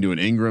 You can do an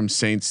Ingram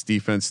Saints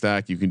defense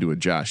stack. You can do a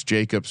Josh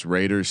Jacobs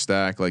Raiders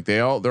stack. Like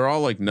they're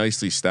all like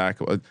nicely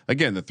stacked.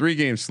 Again, the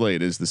 3-game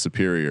slate is the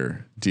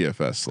superior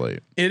DFS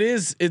slate. It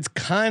is. It's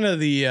kind of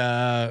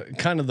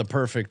the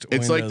perfect.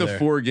 It's like the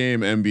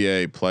 4-game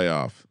NBA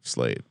playoff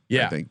slate.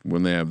 Yeah, I think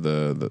when they have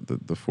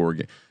the 4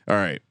 game.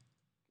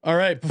 All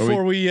right.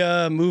 Before we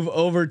move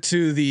over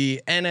to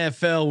the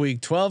NFL Week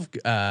 12,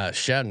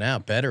 shouting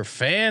out Better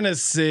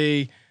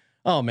Fantasy.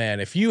 Oh man,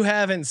 if you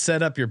haven't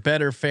set up your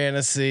Better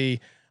Fantasy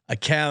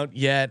account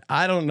yet,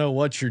 I don't know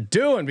what you're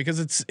doing, because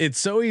it's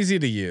so easy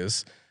to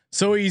use,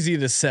 so easy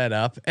to set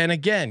up. And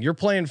again, you're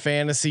playing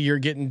fantasy, you're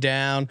getting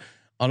down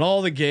on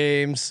all the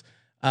games.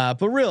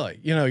 But really,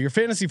 your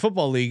fantasy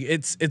football league,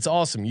 it's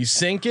awesome. You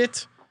sync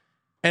it.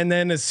 And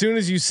then as soon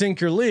as you sync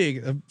your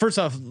league, first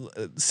off,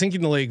 syncing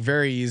the league,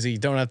 very easy.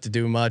 Don't have to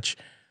do much.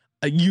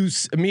 You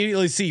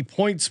immediately see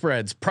point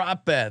spreads,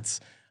 prop bets,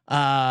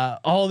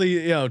 all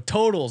the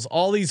totals,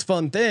 all these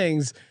fun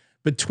things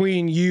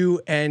between you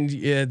and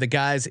the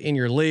guys in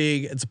your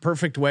league. It's a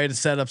perfect way to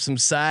set up some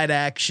side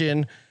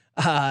action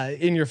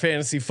in your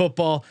fantasy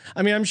football.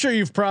 I mean, I'm sure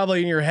you've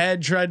probably in your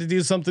head tried to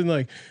do something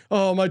like,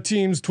 oh, my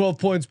team's 12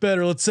 points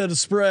better, let's set a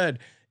spread.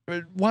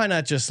 Why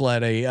not just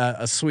let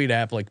a sweet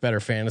app like Better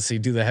Fantasy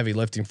do the heavy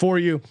lifting for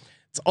you?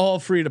 It's all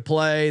free to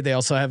play. They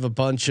also have a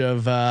bunch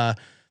of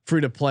free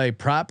to play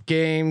prop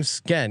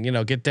games. Again,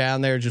 get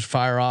down there, just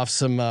fire off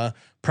some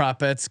prop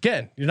bets.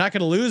 Again, you're not going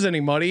to lose any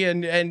money,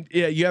 and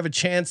you have a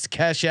chance to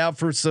cash out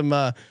for some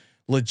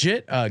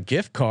legit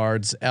gift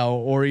cards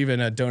or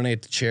even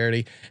donate to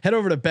charity. Head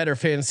over to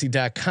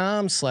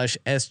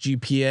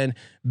betterfantasy.com/SGPN,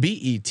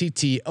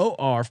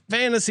 BETTOR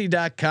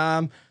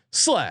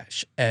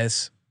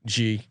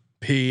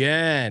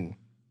fantasy.com/SGPN.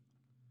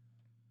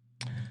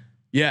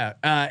 Yeah.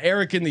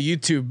 Eric in the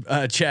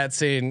YouTube chat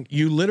saying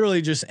you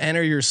literally just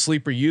enter your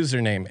sleeper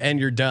username and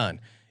you're done.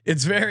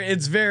 It's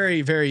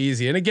very, very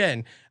easy. And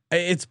again,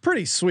 it's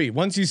pretty sweet.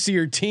 Once you see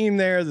your team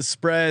there, the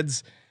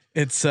spreads,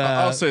 it's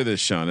I'll say this,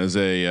 Sean, as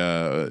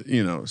a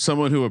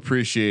someone who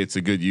appreciates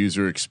a good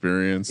user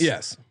experience.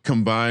 Yes.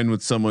 Combined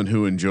with someone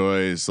who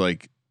enjoys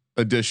like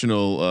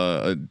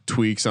additional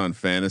tweaks on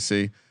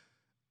fantasy.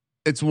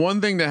 It's one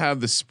thing to have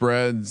the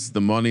spreads,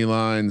 the money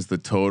lines, the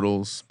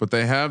totals, but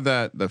they have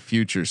the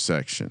future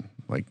section,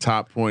 like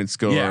top point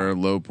scorer,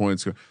 low point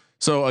scorer.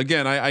 So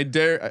again, I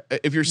dare,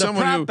 if you're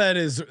someone prop bet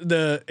is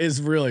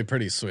really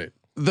pretty sweet.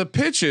 The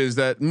pitch is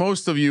that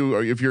most of you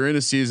are, if you're in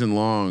a season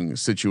long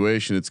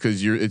situation, it's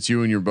because it's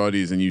you and your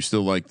buddies and you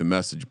still like the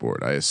message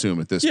board. I assume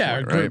at this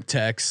point, group right?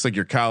 text. It's like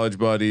your college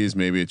buddies,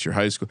 maybe it's your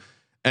high school.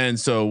 And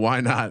so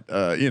why not,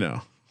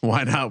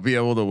 why not be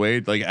able to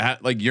wait?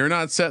 Like you're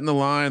not setting the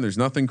line. There's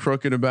nothing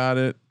crooked about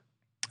it.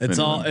 It's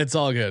all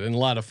good and a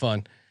lot of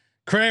fun.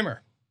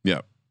 Kramer.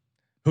 Yeah.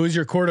 Who's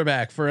your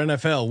quarterback for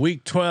NFL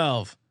Week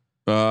 12?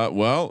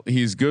 Well,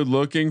 he's good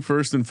looking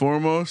first and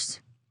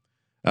foremost.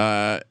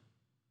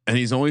 And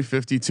he's only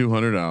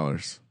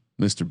 $5,200.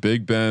 Mr.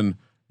 Big Ben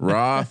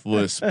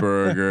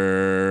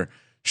Roethlisberger.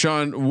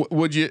 Sean,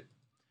 would you?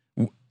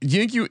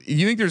 you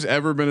think there's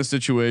ever been a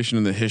situation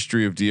in the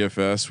history of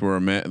DFS where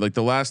a man, like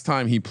the last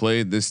time he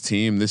played this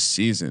team this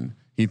season,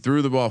 he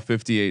threw the ball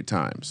 58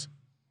 times.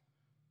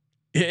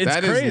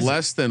 That crazy. Is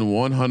less than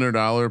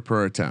 $100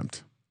 per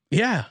attempt.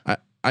 Yeah.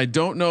 I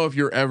don't know if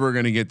you're ever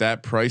going to get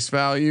that price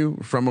value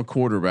from a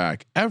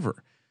quarterback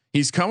ever.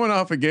 He's coming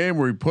off a game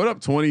where he put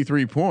up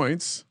 23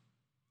 points.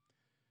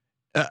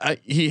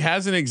 He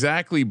hasn't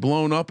exactly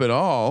blown up at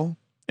all.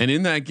 And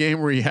in that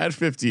game where he had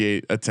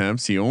 58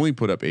 attempts, he only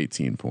put up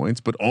 18 points,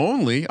 but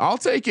I'll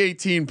take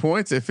 18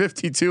 points at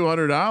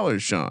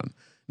 $5,200, Sean.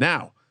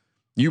 Now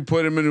you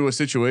put him into a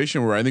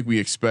situation where I think we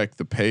expect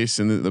the pace,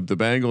 and the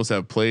Bengals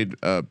have played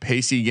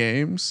pacey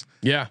games.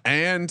 Yeah.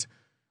 And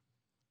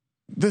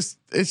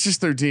it's just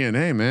their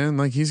DNA, man.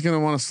 Like he's going to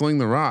want to sling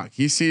the rock.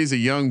 He sees a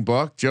young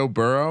buck, Joe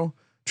Burrow,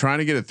 trying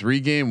to get a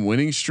 3-game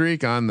winning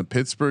streak on the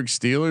Pittsburgh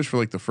Steelers for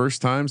like the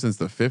first time since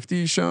the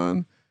 50s,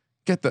 Sean.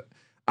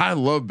 I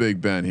love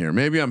Big Ben here.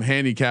 Maybe I'm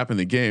handicapping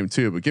the game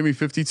too, but give me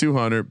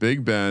 5,200.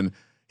 Big Ben.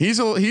 He's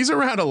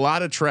around a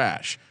lot of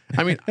trash.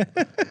 I mean,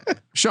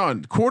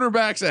 Sean,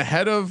 quarterbacks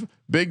ahead of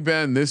Big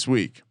Ben this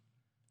week: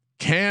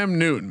 Cam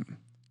Newton,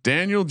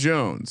 Daniel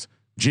Jones,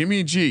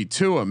 Jimmy G,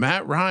 Tua,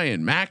 Matt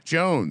Ryan, Mac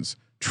Jones,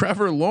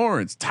 Trevor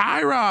Lawrence,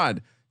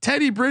 Tyrod,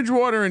 Teddy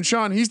Bridgewater, and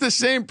Sean. He's the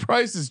same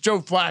price as Joe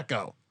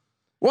Flacco.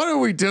 What are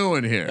we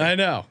doing here? I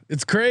know,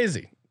 it's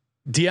crazy.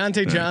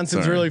 Deontay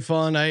Johnson's really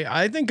fun.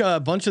 I think a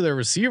bunch of their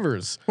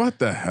receivers what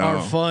the hell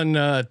are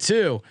fun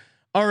too.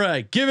 All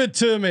right, give it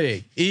to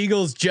me.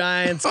 Eagles,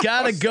 Giants.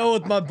 Gotta go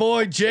with my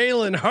boy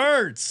Jalen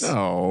Hurts.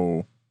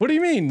 No. What do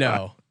you mean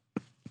no?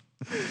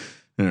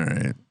 All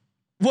right.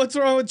 What's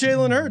wrong with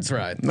Jalen Hurts,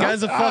 Ryan? The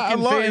guy's a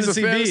fucking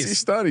fantasy beast.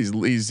 Stud.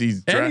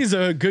 He's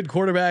a good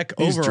quarterback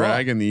he's overall.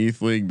 Dragging the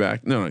ETH league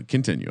back. No,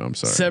 continue. I'm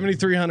sorry.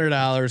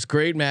 $7,300.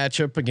 Great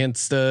matchup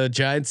against the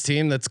Giants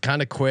team that's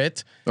kind of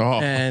quit.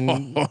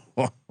 And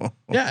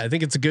yeah, I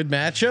think it's a good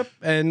matchup,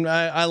 and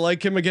I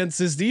like him against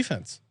this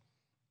defense.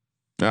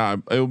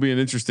 It will be an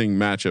interesting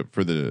matchup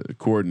for the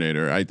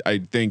coordinator. I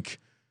think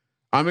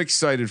I'm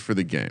excited for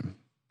the game.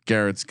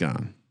 Garrett's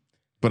gone.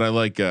 But I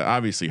like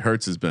obviously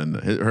Hurts has been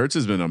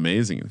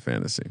amazing in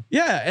fantasy.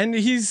 Yeah, and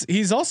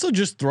he's also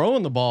just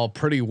throwing the ball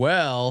pretty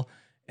well,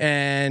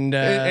 and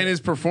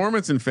his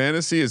performance in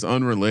fantasy is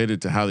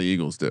unrelated to how the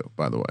Eagles do.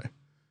 By the way,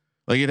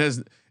 like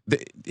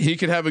he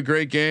could have a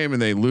great game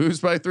and they lose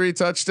by 3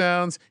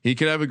 touchdowns. He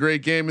could have a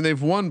great game and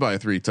they've won by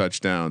 3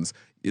 touchdowns.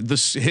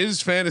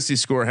 His fantasy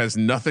score has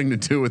nothing to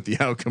do with the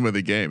outcome of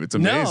the game. It's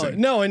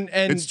amazing. No, and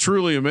it's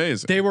truly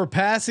amazing. They were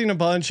passing a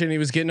bunch, and he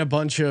was getting a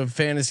bunch of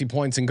fantasy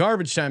points in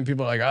garbage time.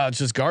 People are like, oh, it's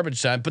just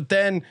garbage time. But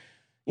then,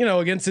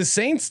 against his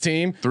Saints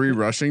team, 3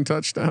 rushing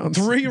touchdowns.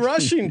 3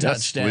 rushing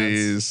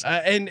touchdowns. Please.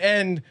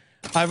 And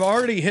I've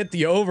already hit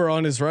the over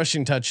on his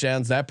rushing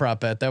touchdowns. That prop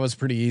bet, that was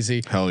pretty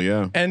easy. Hell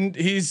yeah. And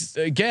he's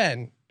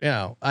again.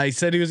 I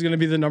said he was going to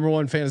be the number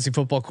 1 fantasy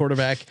football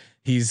quarterback.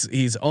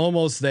 He's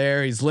almost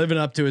there. He's living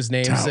up to his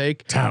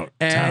namesake. Tout.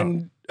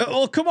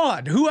 Oh, come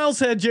on. Who else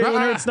had Jalen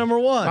Hurts number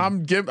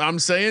 1? I'm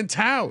saying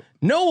tout.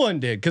 No one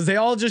did, because they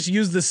all just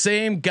used the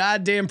same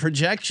goddamn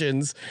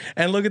projections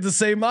and look at the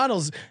same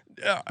models.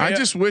 I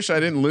just wish I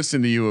didn't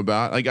listen to you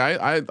about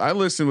I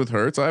listened with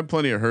Hurts. I have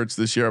plenty of Hurts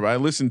this year, but I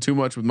listened too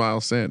much with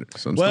Miles Sanders.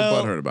 So I'm still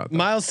butthurt about that.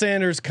 Miles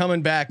Sanders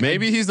coming back.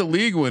 Maybe he's the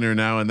league winner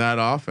now in that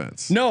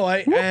offense. No,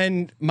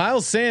 and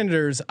Miles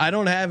Sanders, I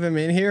don't have him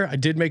in here. I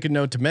did make a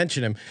note to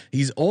mention him.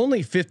 He's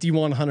only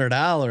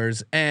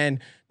 $5,100, and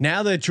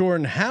now that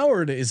Jordan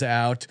Howard is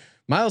out,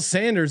 Miles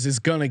Sanders is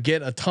going to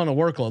get a ton of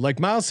workload. Like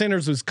Miles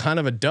Sanders was kind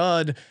of a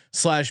dud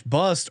 /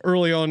 bust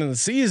early on in the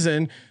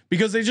season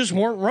because they just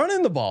weren't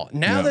running the ball.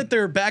 Now that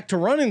they're back to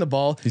running the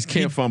ball, he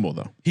can't fumble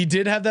though. He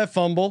did have that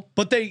fumble,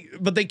 but they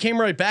came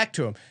right back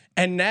to him.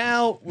 And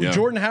now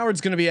Jordan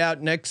Howard's going to be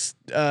out next,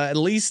 at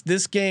least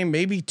this game,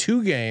 maybe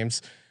 2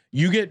 games.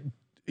 You get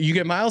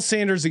Miles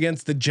Sanders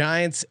against the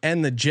Giants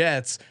and the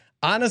Jets.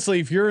 Honestly,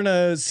 if you're in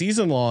a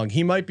season long,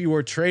 he might be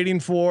worth trading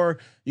for.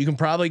 You can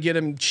probably get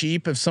him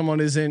cheap if someone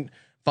isn't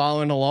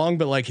following along,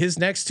 but like his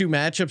next 2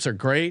 matchups are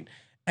great.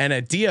 And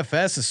at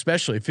DFS,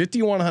 especially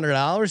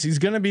 $5,100, he's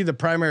going to be the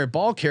primary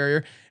ball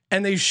carrier.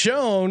 And they've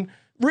shown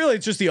really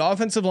it's just the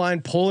offensive line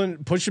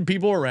pushing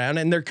people around,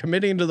 and they're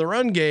committing to the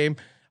run game.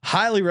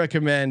 Highly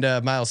recommend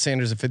Miles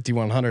Sanders at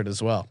 5,100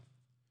 as well.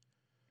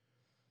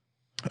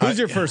 Who's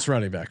your first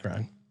running back,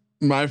 Ryan?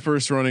 My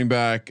first running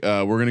back,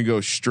 we're going to go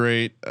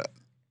straight.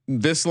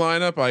 This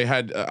lineup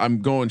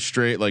I'm going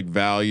straight like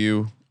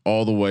value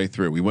all the way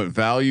through. We went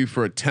value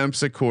for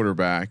attempts at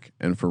quarterback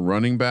and for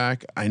running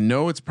back. I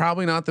know it's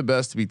probably not the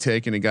best to be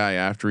taking a guy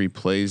after he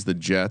plays the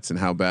Jets and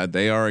how bad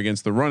they are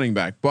against the running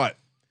back. But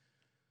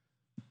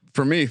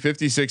for me,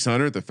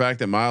 5,600, the fact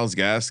that Myles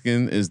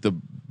Gaskin is the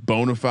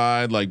bona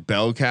fide like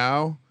bell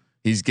cow,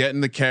 he's getting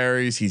the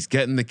carries, he's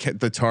getting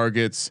the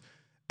targets,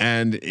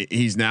 and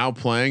he's now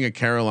playing a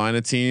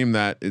Carolina team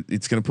that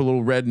it's going to put a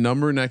little red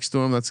number next to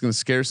him. That's going to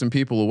scare some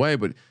people away.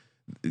 But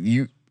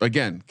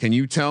can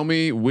you tell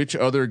me which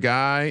other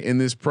guy in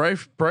this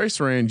price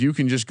range you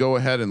can just go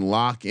ahead and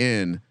lock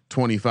in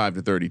 25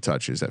 to 30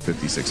 touches at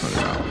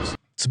 $5,600.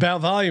 It's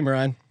about volume,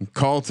 Ryan.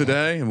 Call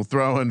today and we'll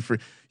throw in for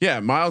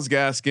Myles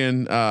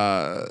Gaskin,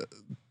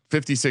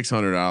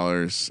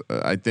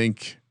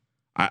 $5,600.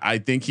 I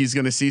think he's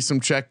going to see some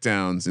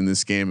checkdowns in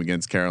this game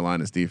against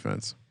Carolina's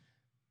defense.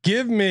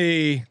 Give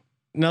me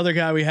another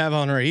guy we have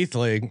on our ETH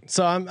league.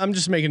 So I'm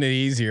just making it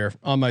easier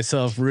on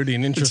myself,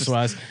 rooting interest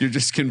wise. You're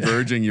just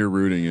converging your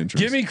rooting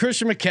interest. Give me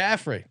Christian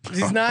McCaffrey.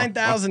 He's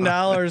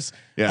 $9,000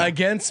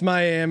 against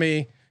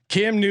Miami.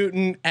 Cam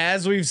Newton,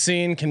 as we've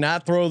seen,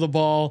 cannot throw the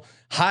ball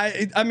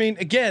high. I mean,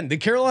 again, the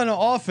Carolina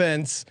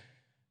offense,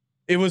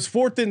 it was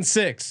 4th and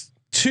 6,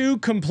 2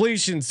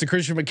 completions to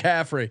Christian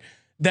McCaffrey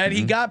that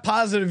he got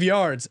positive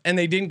yards and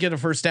they didn't get a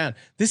first down.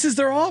 This is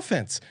their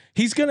offense.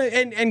 He's going to,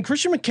 and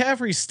Christian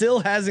McCaffrey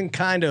still hasn't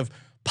kind of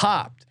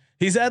popped.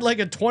 He's had like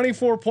a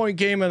 24-point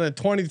game and a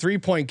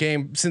 23-point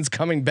game since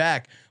coming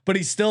back, but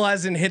he still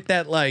hasn't hit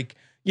that, like,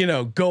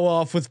 go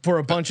off for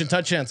a bunch of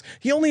touchdowns.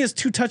 He only has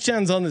 2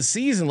 touchdowns on the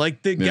season.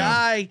 Like the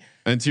guy,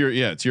 and to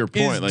your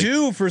point, is like,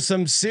 due for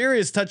some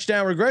serious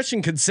touchdown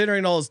regression,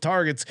 considering all his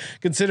targets,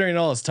 considering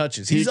all his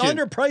touches. He's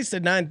underpriced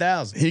at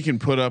 9,000. He can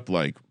put up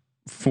like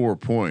 4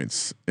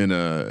 points in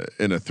a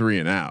 3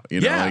 and out. He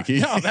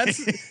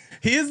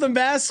is the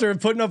master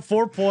of putting up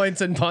 4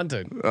 points and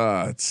punting.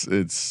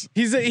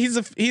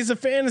 He's a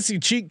fantasy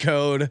cheat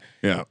code.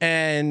 Yeah,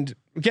 and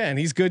again,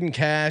 he's good in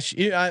cash.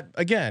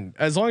 Again,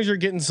 as long as you're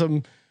getting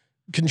some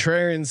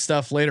contrarian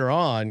stuff later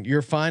on,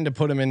 you're fine to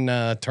put him in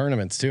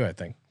tournaments too, I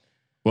think.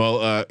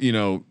 Well,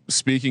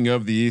 speaking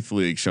of the ETH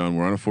League, Sean,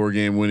 we're on a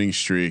 4-game winning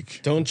streak.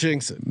 Don't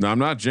jinx it. No, I'm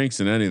not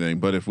jinxing anything,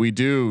 but if we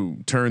do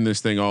turn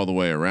this thing all the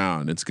way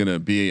around, it's going to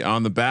be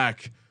on the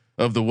back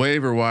of the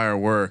waiver wire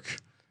work,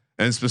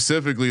 and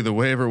specifically the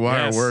waiver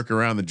wire work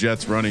around the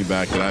Jets running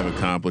back that I've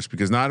accomplished,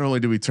 because not only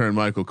do we turn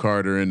Michael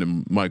Carter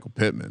into Michael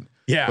Pittman,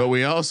 but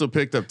we also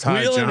picked up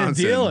Ty Wheeling Johnson. And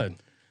dealing.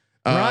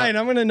 Ryan,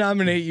 I'm going to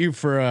nominate you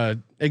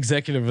for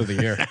executive of the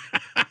year.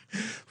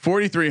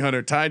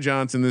 4,300. Ty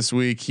Johnson this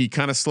week. He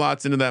kind of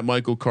slots into that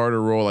Michael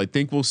Carter role. I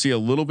think we'll see a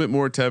little bit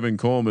more Tevin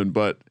Coleman,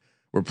 but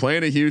we're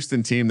playing a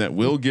Houston team that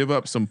will give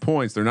up some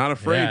points. They're not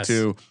afraid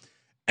to.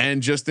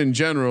 And just in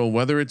general,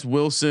 whether it's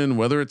Wilson,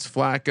 whether it's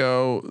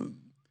Flacco,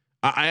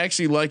 I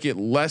actually like it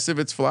less if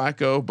it's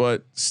Flacco,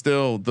 but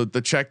still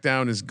the check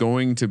down is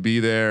going to be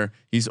there.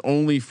 He's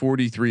only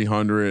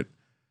 4,300.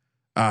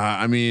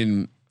 I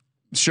mean,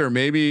 sure,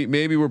 maybe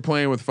we're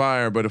playing with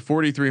fire, but a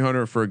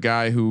 4,300 for a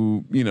guy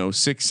who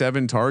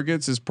 6-7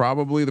 targets is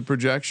probably the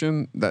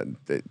projection that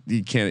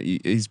he can't.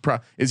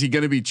 Is he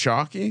going to be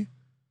chalky?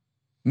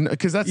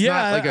 Because that's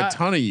not like a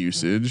ton of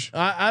usage.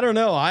 I don't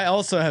know. I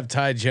also have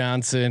Ty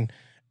Johnson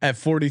at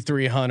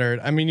 4,300.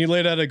 I mean, you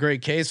laid out a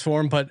great case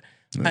for him, but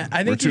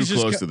I think we're too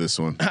close to this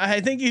one.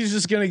 I think he's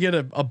just going to get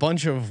a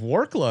bunch of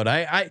workload.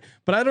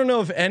 But I don't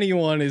know if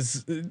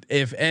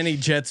any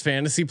Jets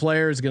fantasy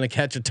player is going to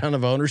catch a ton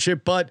of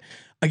ownership, but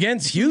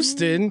against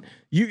Houston,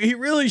 he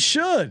really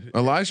should.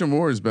 Elijah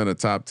Moore has been a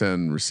top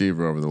 10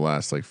 receiver over the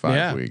last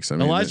 5 weeks. I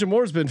mean, Elijah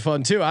Moore's been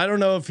fun too. I don't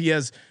know if he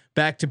has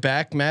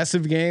back-to-back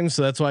massive games,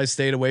 so that's why I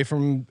stayed away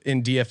from him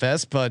in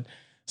DFS, but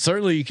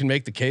certainly you can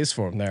make the case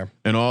for him there.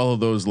 And all of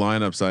those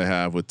lineups I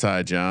have with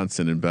Ty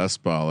Johnson and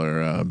Best Ball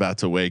are about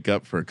to wake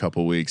up for a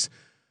couple weeks.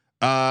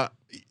 Wide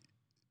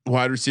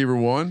receiver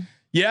 1.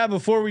 Yeah.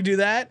 Before we do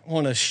that, I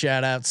want to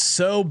shout out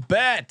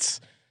SoBet.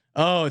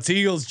 Oh, it's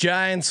Eagles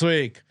Giants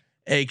week,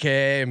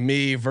 AKA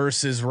me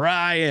versus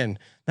Ryan.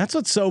 That's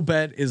what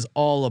SoBet is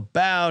all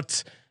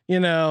about.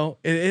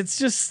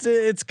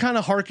 It's kind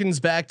of harkens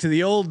back to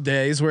the old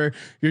days where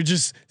you're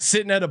just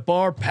sitting at a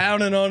bar,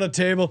 pounding on a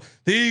table.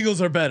 The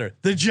Eagles are better.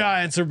 The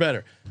Giants are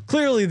better.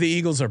 Clearly the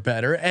Eagles are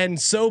better. And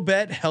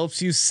SoBet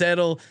helps you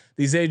settle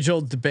these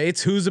age-old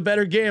debates. Who's a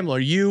better gambler,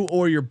 you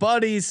or your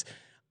buddies?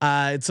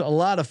 It's a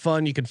lot of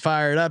fun. You can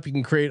fire it up. You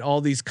can create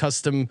all these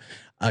custom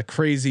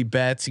crazy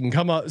bets. You can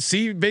come up,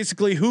 see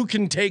basically who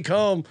can take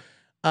home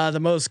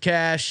the most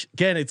cash.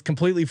 Again, it's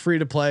completely free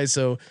to play.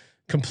 So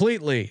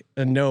completely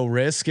no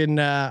risk, and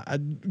a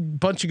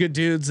bunch of good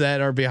dudes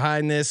that are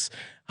behind this.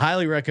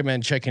 Highly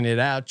recommend checking it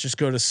out. Just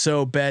go to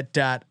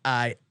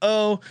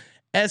SoBet.io,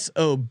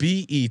 SoBet.io.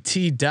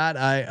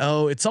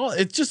 It's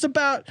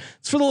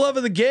for the love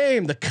of the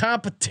game, the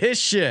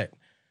competition.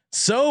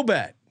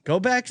 SoBet. Go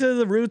back to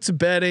the roots of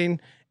betting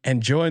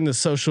and join the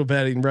social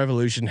betting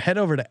revolution. Head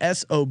over to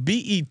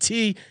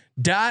SoBet.io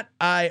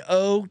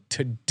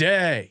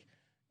today.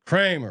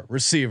 Kramer,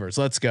 receivers.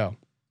 Let's go.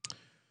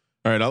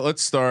 All right,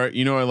 let's start.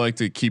 I like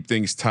to keep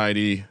things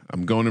tidy.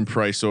 I'm going in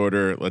price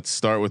order. Let's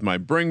start with my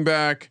bring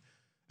back.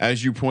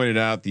 As you pointed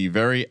out, the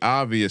very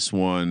obvious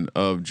one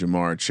of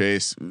Jamar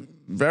Chase,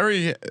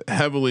 very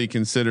heavily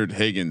considered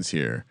Higgins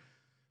here,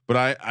 but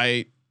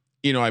I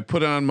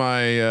put on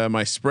my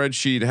my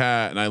spreadsheet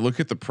hat and I look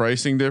at the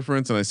pricing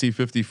difference and I see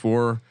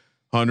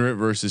 5,400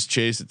 versus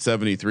Chase at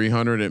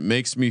 7,300. It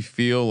makes me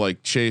feel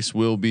like Chase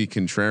will be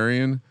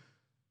contrarian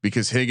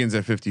because Higgins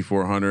at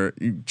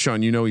 5,400.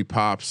 Sean, he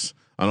pops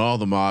on all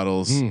the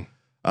models.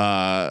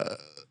 I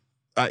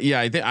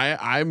Yeah, I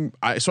think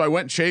so I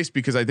went Chase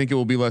because I think it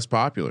will be less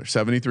popular.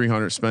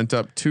 7,300 spent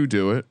up to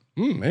do it.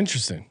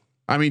 Interesting.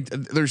 I mean,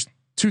 there's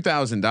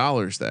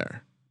 $2,000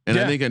 there, and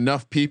I think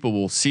enough people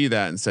will see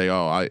that and say,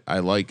 "Oh,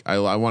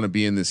 I want to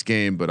be in this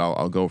game, but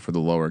I'll go for the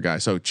lower guy."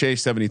 So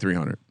Chase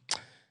 7,300.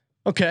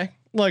 Okay,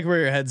 like where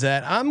your head's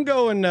at. I'm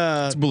going.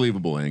 It's a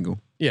believable angle.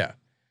 Yeah,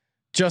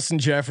 Justin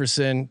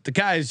Jefferson. The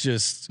guy's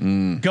just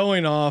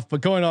going off,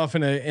 but going off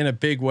in a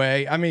big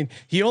way. I mean,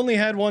 he only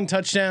had one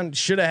touchdown.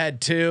 Should have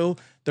had two.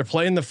 They're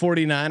playing the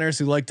 49ers,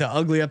 who like to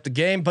ugly up the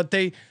game, but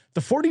the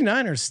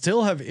 49ers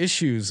still have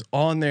issues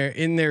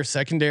in their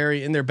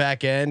secondary, in their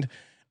back end.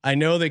 I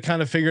know they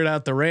kind of figured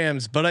out the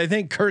Rams, but I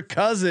think Kirk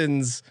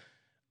Cousins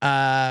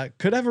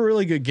could have a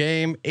really good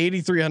game.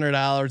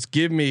 $8,300.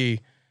 Give me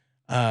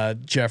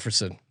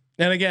Jefferson.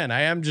 And again,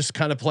 I am just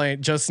kind of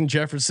playing Justin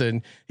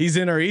Jefferson. He's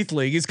in our ETH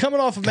league. He's coming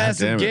off a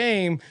massive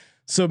game,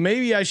 so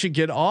maybe I should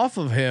get off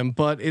of him.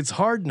 But it's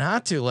hard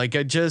not to. Like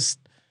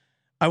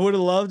I would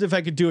have loved if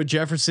I could do a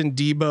Jefferson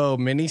Debo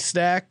mini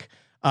stack.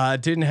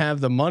 Didn't have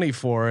the money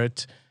for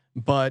it,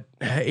 but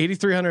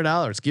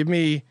 $8,300. Give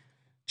me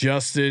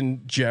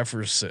Justin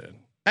Jefferson.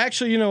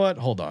 Actually, you know what?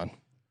 Hold on.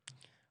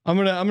 I'm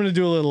gonna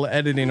do a little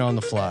editing on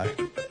the fly.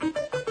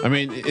 I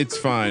mean, it's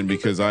fine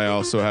because I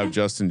also have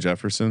Justin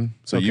Jefferson,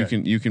 so you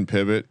can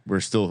pivot.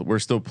 We're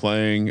still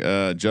playing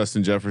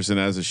Justin Jefferson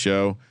as a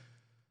show.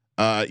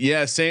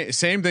 Yeah,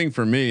 same thing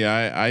for me.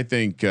 I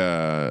think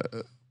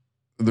the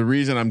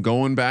reason I'm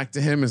going back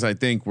to him is I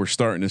think we're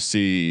starting to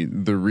see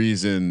the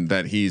reason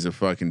that he's a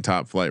fucking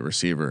top flight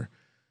receiver,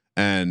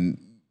 and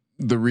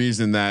the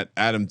reason that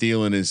Adam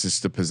Thielen is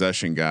just a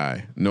possession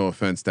guy. No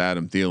offense to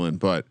Adam Thielen,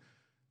 but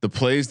the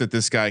plays that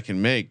this guy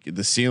can make,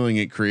 the ceiling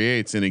it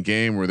creates in a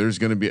game where there's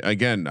going to be,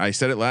 again, I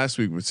said it last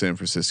week with San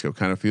Francisco,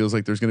 kind of feels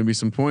like there's going to be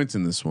some points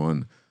in this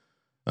one.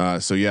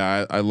 So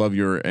yeah, I love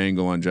your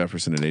angle on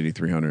Jefferson at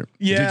 8,300.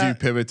 Yeah. Did you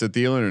pivot to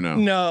Thielen or no?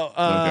 No.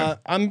 Okay.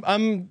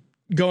 I'm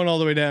going all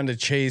the way down to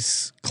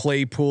Chase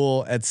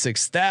Claypool at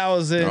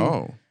 6,000.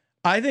 Oh,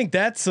 I think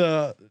that's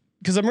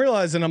because I'm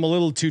realizing I'm a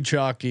little too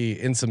chalky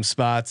in some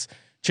spots.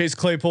 Chase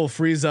Claypool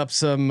frees up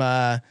some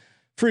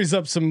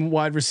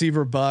wide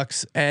receiver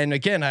bucks. And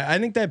again, I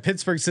think that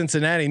Pittsburgh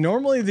Cincinnati,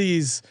 normally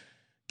these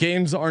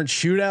games aren't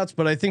shootouts,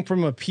 but I think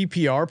from a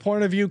PPR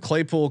point of view,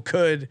 Claypool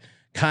could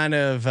kind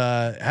of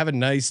have a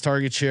nice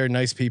target share,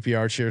 nice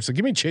PPR share. So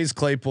give me Chase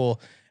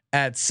Claypool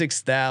at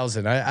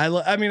 6,000.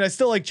 I mean, I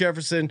still like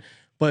Jefferson,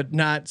 but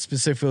not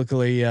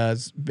specifically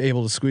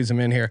able to squeeze him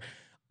in here.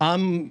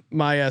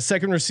 My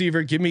second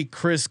receiver, give me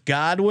Chris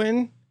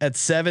Godwin at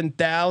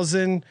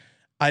 7,000.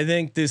 I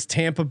think this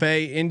Tampa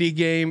Bay Indy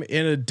game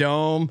in a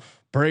dome,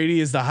 Brady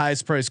is the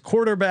highest priced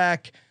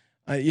quarterback.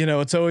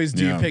 It's always,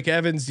 do you pick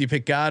Evans? Do you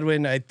pick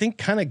Godwin? I think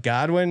kind of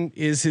Godwin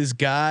is his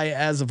guy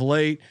as of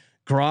late.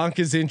 Gronk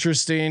is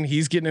interesting.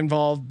 He's getting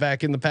involved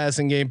back in the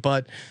passing game,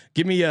 but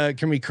give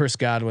me Chris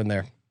Godwin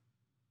there.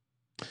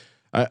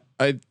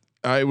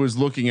 I was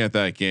looking at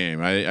that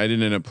game. I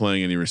didn't end up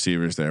playing any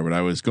receivers there, but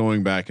I was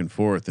going back and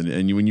forth.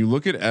 And when you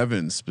look at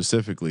Evans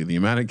specifically, the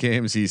amount of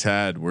games he's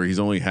had where he's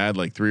only had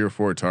like 3 or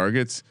 4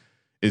 targets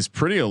is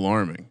pretty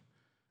alarming.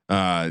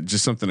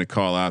 Just something to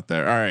call out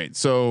there. All right.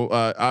 So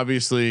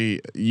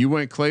obviously you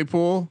went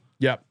Claypool.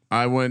 Yep.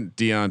 I went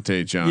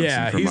Deontay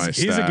Johnson for my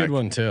stack. He's a good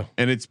one too.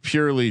 And it's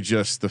purely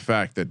just the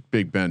fact that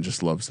Big Ben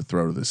just loves to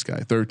throw to this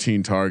guy.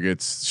 13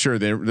 targets. Sure.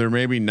 They're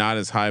maybe not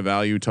as high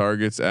value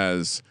targets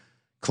as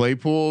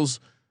Claypool's,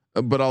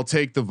 but I'll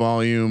take the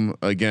volume.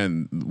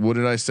 Again, what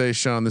did I say,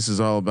 Sean? This is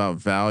all about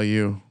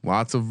value.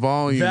 Lots of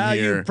volume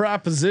here.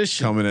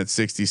 Proposition coming at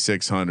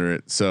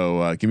 6,600.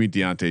 So give me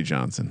Deontay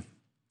Johnson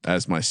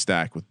as my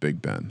stack with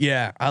Big Ben.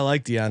 Yeah, I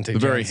like Deontay Johnson.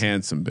 Very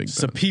handsome Big Ben.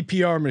 It's a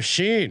PPR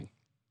machine.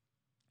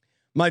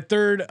 My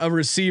third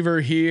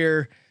receiver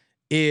here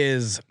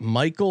is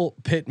Michael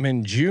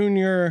Pittman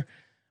Jr.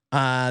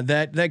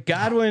 That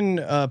Godwin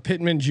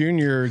Pittman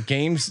Jr.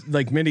 games,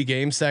 like mini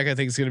game stack, I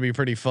think is going to be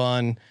pretty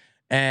fun.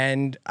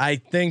 And I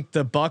think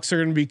the Bucks are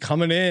going to be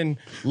coming in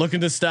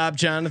looking to stop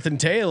Jonathan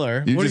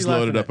Taylor. You just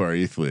loaded up our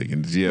ETH league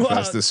in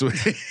DFS this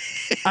week.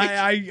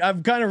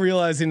 I'm kind of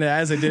realizing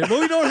that as I did. But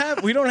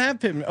we don't have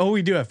Pittman. Oh,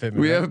 we do have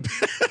Pittman. We have.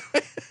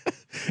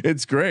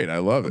 It's great. I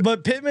love it.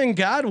 But Pittman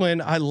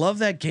Godwin, I love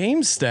that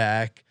game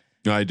stack.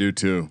 I do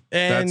too.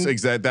 And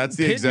that's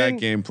the exact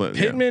game plan.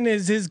 Pittman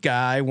is his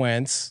guy.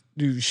 Wentz,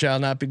 who shall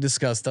not be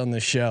discussed on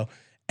this show.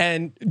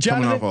 And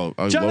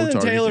Jonathan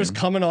Taylor's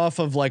coming off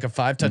of like a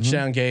 5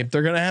 touchdown game.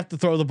 They're going to have to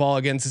throw the ball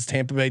against his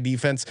Tampa Bay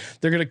defense.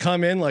 They're going to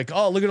come in like,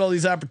 oh, look at all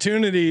these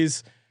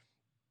opportunities.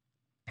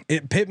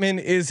 Pittman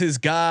is his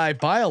guy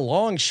by a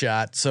long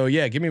shot. So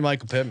yeah, give me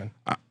Michael Pittman.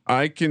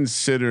 I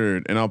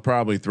considered, and I'll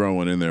probably throw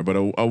one in there, but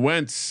a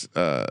Wentz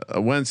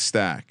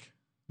stack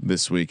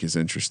this week is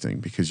interesting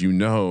because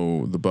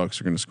the Bucks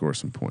are going to score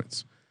some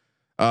points.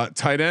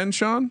 Tight end,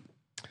 Sean,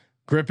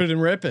 grip it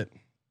and rip it.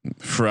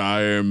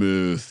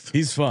 Freiermuth.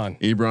 He's fun.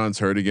 Ebron's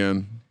hurt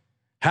again.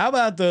 How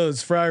about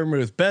those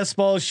Freiermuth best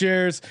ball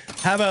shares?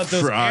 How about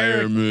those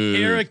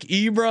Eric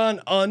Ebron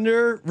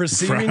under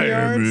receiving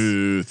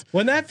yards?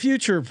 When that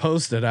future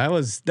posted, that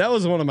was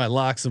one of my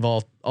locks of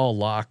all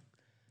lock.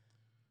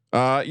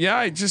 Yeah,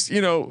 I just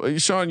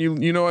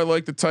Sean, I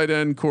like the tight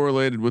end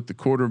correlated with the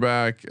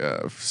quarterback,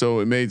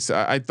 so it made.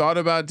 I thought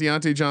about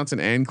Deontay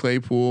Johnson and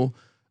Claypool.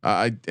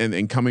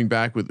 And coming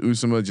back with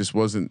Usama just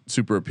wasn't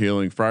super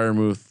appealing.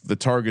 Freiermuth, the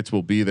targets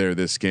will be there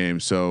this game.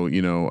 So,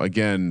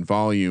 again,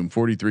 volume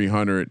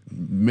 4,300,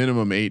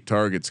 minimum 8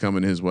 targets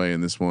coming his way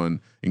in this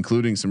one,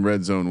 including some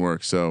red zone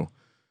work. So,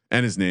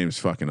 and his name's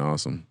fucking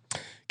awesome.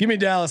 Give me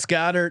Dallas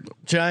Goedert.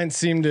 Giants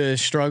seem to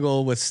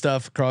struggle with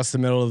stuff across the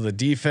middle of the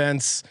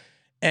defense,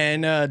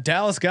 and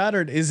Dallas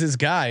Goedert is his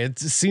guy. It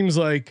seems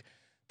like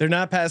they're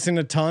not passing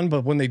a ton,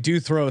 but when they do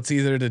throw, it's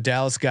either to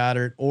Dallas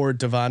Goedert or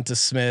Devonta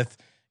Smith.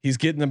 He's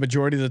getting the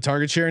majority of the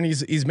target share, and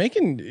he's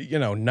making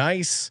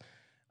nice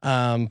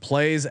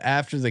plays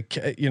after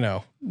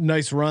the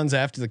nice runs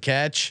after the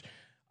catch.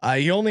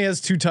 He only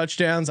has 2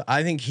 touchdowns.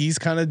 I think he's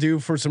kind of due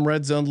for some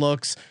red zone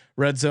looks,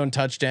 red zone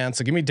touchdowns.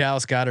 So give me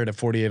Dallas Goedert at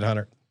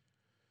 4,800.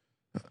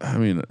 I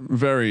mean,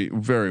 very,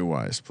 very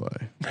wise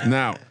play.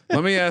 Now,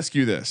 let me ask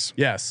you this.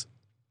 Yes,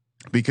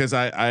 because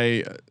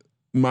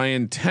my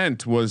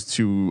intent was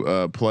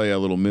to play a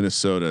little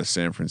Minnesota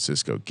San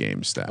Francisco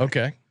game stack.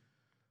 Okay.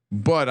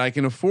 But I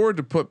can afford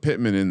to put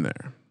Pittman in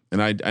there, and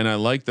I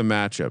like the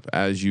matchup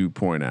as you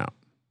point out.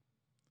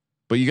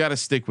 But you got to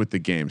stick with the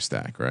game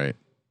stack, right?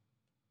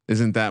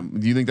 Isn't that?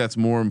 Do you think that's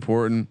more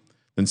important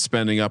than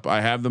spending up? I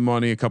have the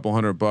money, a couple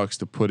 $100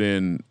 to put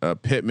in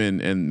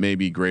Pittman and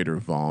maybe greater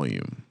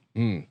volume.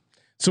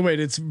 So wait,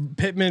 it's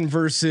Pittman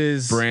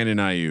versus Brandon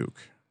Ayuk.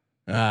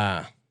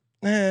 I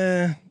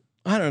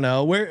don't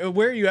know. Where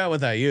are you at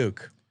with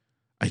Ayuk?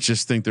 I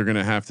just think they're going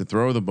to have to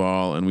throw the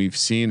ball, and we've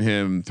seen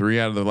him 3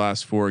 out of the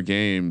last 4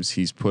 games.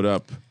 He's put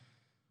up.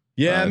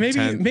 Yeah,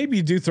 maybe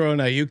you do throw an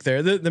Ayuk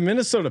there. The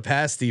Minnesota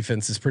pass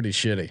defense is pretty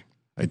shitty.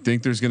 I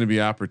think there's going to be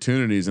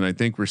opportunities, and I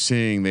think we're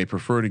seeing they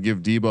prefer to give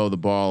Debo the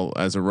ball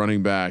as a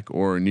running back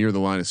or near the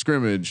line of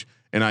scrimmage,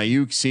 and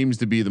Ayuk seems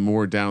to be the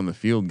more down the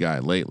field guy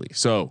lately.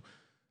 So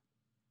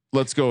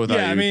let's go with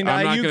Ayuk. I mean,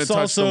 Ayuk's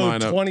also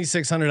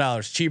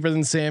 $2,600 cheaper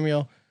than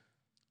Samuel.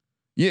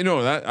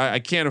 That I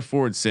can't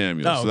afford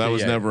Samuel, so that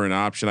was never an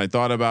option. I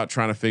thought about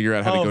trying to figure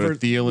out how to go to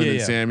Thielen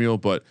and Samuel,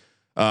 but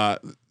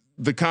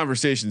the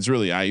conversation is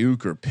really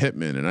Ayuk or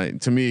Pittman, and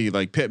to me,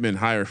 like Pittman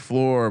higher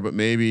floor, but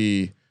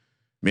maybe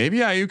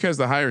Ayuk has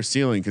the higher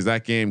ceiling because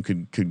that game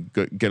could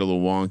get a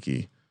little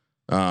wonky.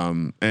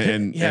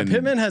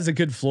 Pittman has a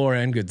good floor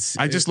and good.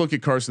 I just look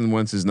at Carson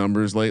Wentz's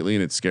numbers lately,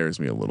 and it scares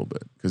me a little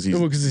bit because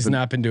he's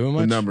not been doing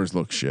much. The numbers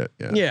look shit.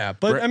 Yeah,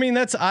 but I mean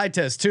that's eye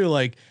test too.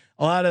 Like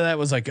a lot of that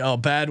was like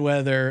bad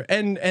weather,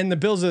 and the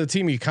Bills are the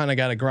team you kind of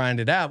got to grind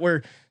it out.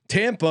 Where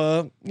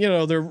Tampa,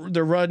 their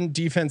run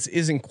defense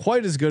isn't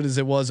quite as good as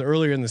it was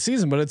earlier in the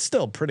season, but it's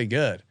still pretty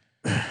good.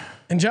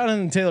 And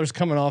Jonathan Taylor's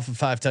coming off a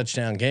 5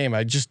 touchdown game.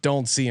 I just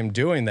don't see him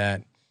doing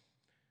that.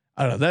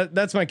 I don't know.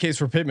 That's my case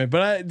for Pittman,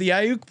 but the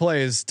Ayuk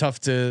play is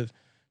tough to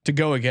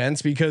go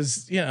against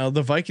because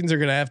the Vikings are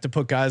going to have to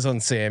put guys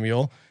on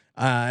Samuel,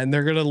 and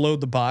they're going to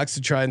load the box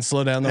to try and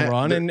slow down the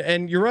run.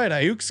 And you're right,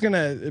 Ayuk's going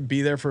to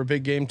be there for a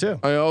big game too.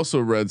 I also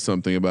read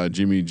something about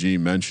Jimmy G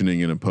mentioning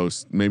in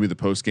maybe the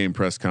post game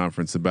press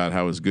conference about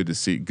how it was good to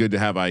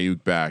have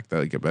Ayuk back.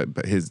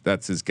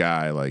 That's his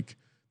guy. Like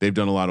they've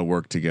done a lot of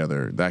work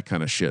together, that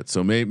kind of shit.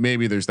 So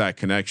maybe there's that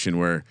connection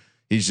where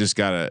he's just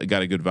got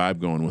a good vibe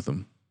going with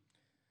him.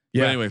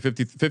 Yeah. But anyway,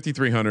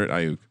 5,300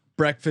 Ayuk.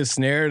 Breakfast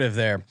narrative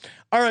there.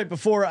 All right.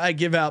 Before I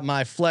give out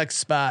my flex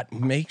spot,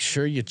 make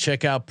sure you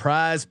check out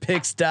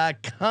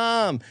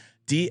prizepicks.com.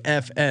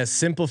 DFS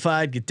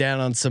simplified. Get down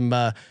on some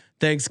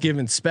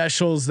Thanksgiving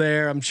specials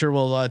there. I'm sure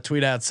we'll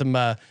tweet out some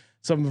of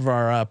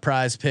our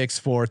prize picks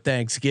for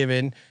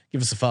Thanksgiving.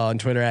 Give us a follow on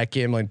Twitter at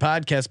Gambling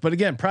Podcast. But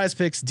again, prize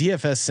picks,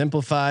 DFS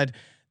simplified.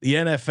 The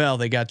NFL,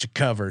 they got you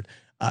covered.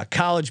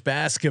 College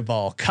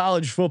basketball,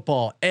 college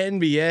football,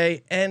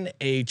 NBA,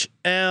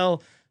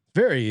 NHL.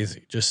 Very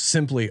easy. Just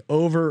simply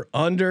over,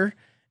 under,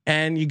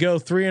 and you go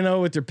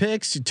 3-0 with your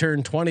picks. You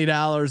turn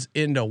 $20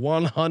 into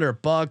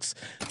 $100.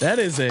 That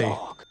is a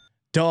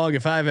dog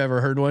if I've ever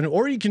heard one.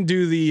 Or you can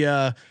do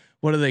the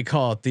what do they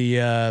call it? The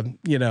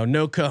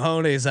no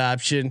cojones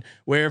option,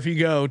 where if you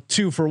go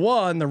 2 for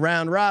 1, the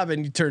round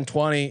robin, you turn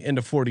 20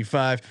 into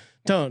 45.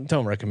 Don't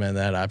recommend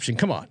that option.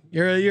 Come on.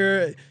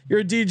 You're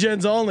a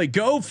D-Gens only.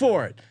 Go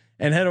for it.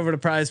 And head over to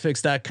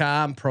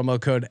prizepicks.com, promo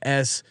code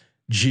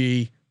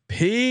SGP.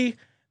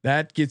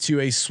 That gets you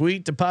a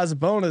sweet deposit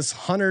bonus,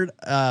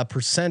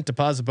 100%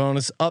 deposit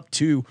bonus up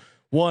to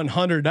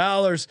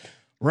 $100.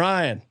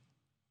 Ryan,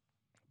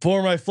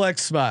 for my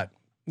flex spot,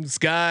 this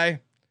guy,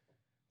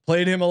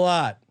 played him a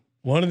lot.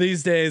 One of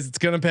these days it's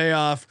going to pay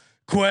off.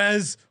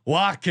 Quez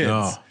Watkins.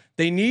 Oh.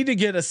 They need to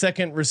get a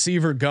second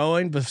receiver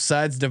going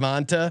besides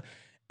Devonta,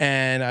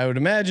 and I would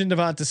imagine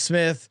Devonta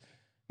Smith.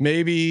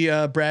 Maybe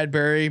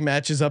Bradbury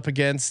matches up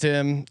against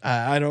him.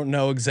 I don't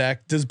know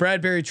exact. Does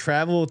Bradbury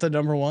travel with the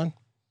number 1?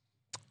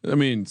 I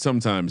mean,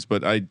 sometimes,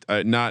 but I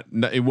not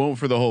it won't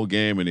for the whole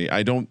game. And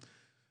I don't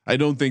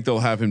think they'll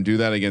have him do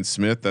that against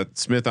Smith. That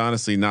Smith,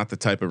 honestly, not the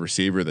type of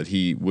receiver that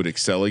he would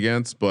excel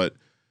against. But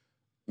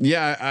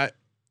yeah,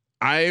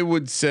 I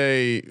would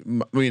say,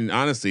 I mean,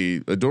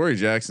 honestly, Adoree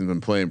Jackson's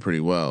been playing pretty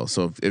well.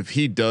 So if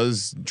he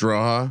does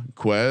draw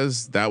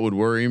Quez, that would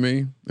worry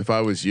me if I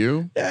was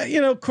you. Yeah,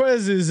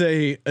 Quez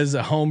is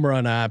a home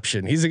run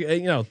option. He's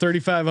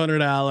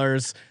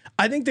 $3,500.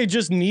 I think they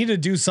just need to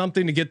do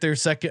something to get their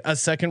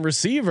second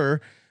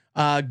receiver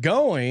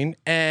going.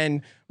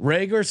 And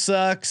Rager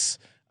sucks.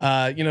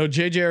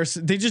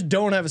 JJR, they just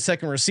don't have a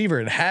second receiver.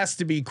 It has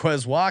to be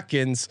Quez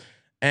Watkins,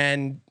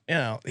 and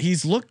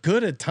he's looked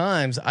good at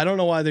times. I don't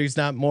know why he's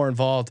not more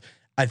involved.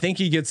 I think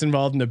he gets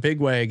involved in a big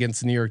way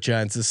against the New York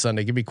Giants this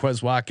Sunday. Give me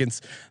Quez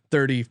Watkins,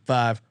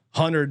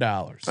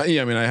 $3,500.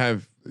 Yeah, I mean, I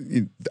have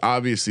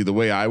obviously the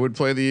way I would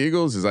play the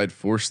Eagles is I'd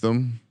force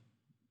them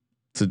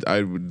to.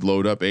 I would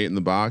load up 8 in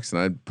the box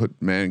and I'd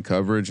put man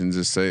coverage and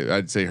just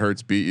I'd say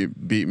Hurts beat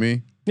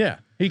me. Yeah,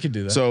 he could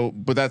do that. So,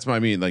 but that's what I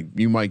mean. Like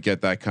you might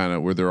get that kind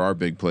of where there are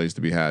big plays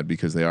to be had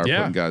because they are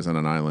putting guys on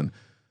an island.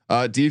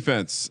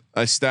 Defense,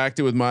 I stacked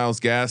it with Myles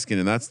Gaskin,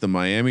 and that's the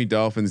Miami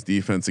Dolphins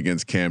defense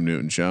against Cam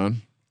Newton.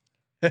 Sean,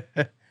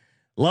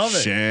 love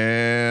it.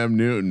 Cam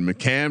Newton,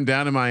 Cam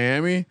down in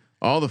Miami,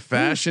 all the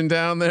fashion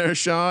down there.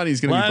 Sean,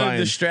 he's going to be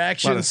buying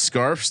distractions, a lot of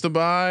scarves to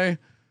buy.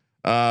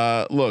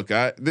 Look,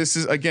 this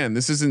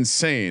is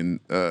insane,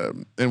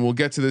 and we'll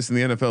get to this in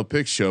the NFL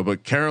Picks show.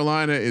 But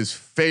Carolina is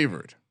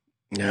favored.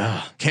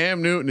 Yeah,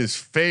 Cam Newton is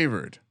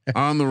favored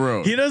on the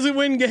road. He doesn't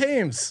win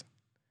games.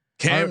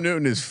 Cam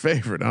Newton is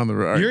favored on the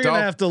road. You're gonna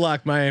have to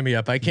lock Miami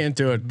up. I can't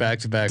do it back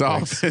to back.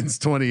 Dolphins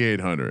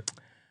 2,800.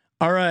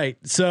 All right,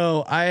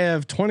 so I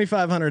have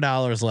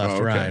 $2,500 left.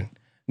 Okay. Ryan,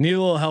 need a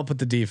little help with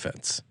the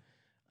defense.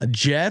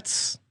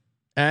 Jets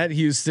at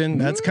Houston.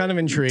 That's kind of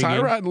intriguing.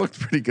 Tyrod looked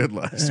pretty good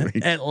last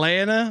week.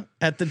 Atlanta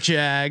at the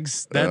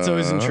Jags. That's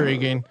always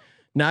intriguing.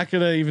 Not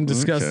gonna even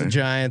discuss the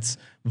Giants.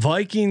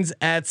 Vikings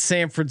at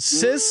San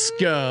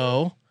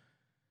Francisco.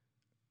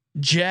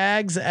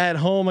 Jags at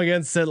home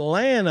against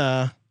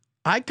Atlanta.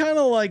 I kind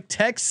of like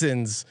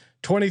Texans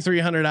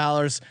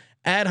 $2,300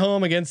 at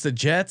home against the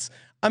Jets.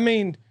 I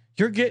mean,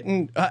 you're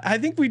getting. I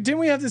think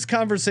we have this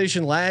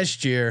conversation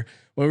last year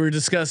when we were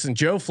discussing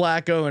Joe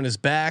Flacco and his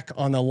back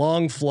on the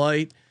long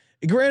flight.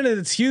 Granted,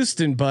 it's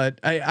Houston, but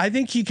I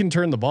think he can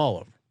turn the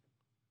ball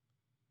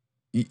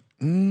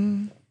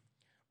over.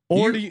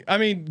 Or I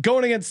mean,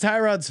 going against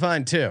Tyrod's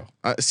fine too.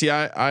 See,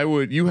 I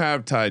would. You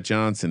have Ty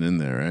Johnson in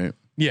there, right?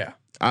 Yeah.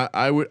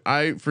 I would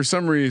for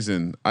some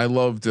reason I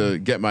love to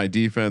get my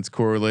defense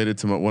correlated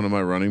to one of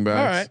my running backs.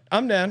 All right,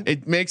 I'm down.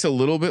 It makes a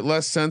little bit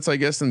less sense, I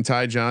guess, in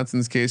Ty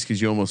Johnson's case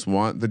because you almost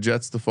want the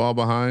Jets to fall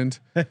behind.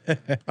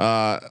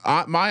 My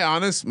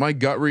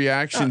gut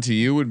reaction to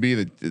you would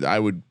be that I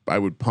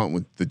would punt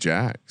with the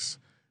Jags.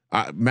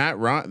 Matt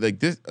Ryan, like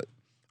this.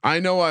 I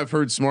know I've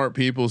heard smart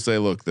people say,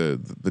 look, the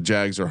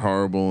Jags are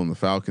horrible and the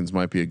Falcons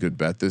might be a good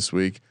bet this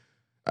week.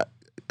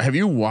 Have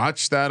you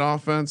watched that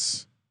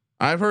offense?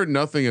 I've heard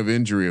nothing of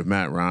injury of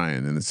Matt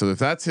Ryan, and so if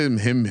that's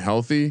him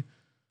healthy,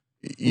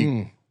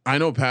 I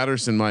know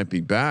Patterson might be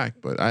back,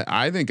 but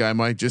I think I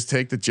might just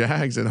take the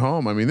Jags at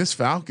home. I mean, this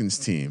Falcons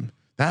team,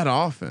 that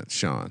offense,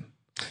 Sean.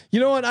 You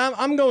know what?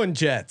 I'm going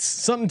Jets.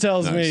 Something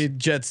tells me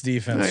Jets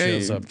defense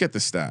shows up. Get the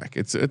stack.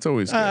 It's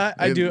always good.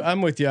 I do.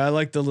 I'm with you. I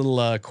like the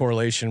little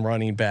correlation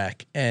running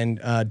back and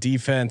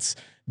defense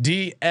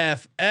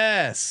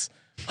DFS.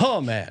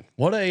 Oh man,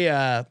 what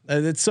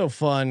it's so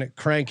fun.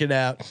 Crank it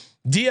out.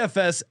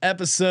 DFS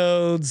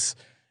episodes,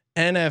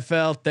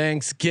 NFL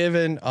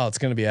Thanksgiving. Oh, it's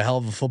going to be a hell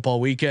of a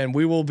football weekend.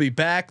 We will be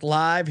back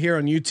live here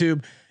on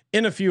YouTube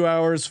in a few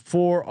hours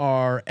for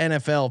our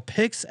NFL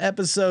picks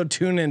episode.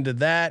 Tune into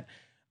that.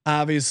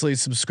 Obviously,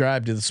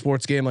 subscribe to the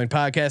Sports Gambling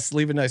Podcast.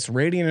 Leave a nice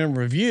rating and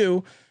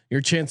review.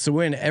 Your chance to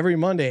win every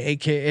Monday,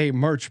 aka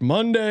Merch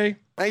Monday.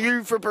 Thank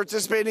you for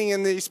participating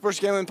in the Sports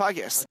Gambling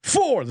Podcast.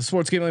 For the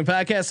Sports Gambling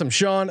Podcast, I'm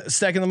Sean,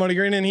 stacking the money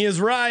green, and he is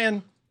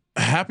Ryan.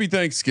 Happy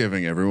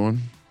Thanksgiving,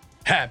 everyone.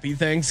 Happy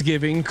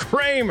Thanksgiving,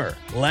 Kramer.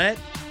 Let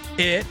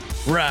it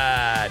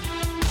ride.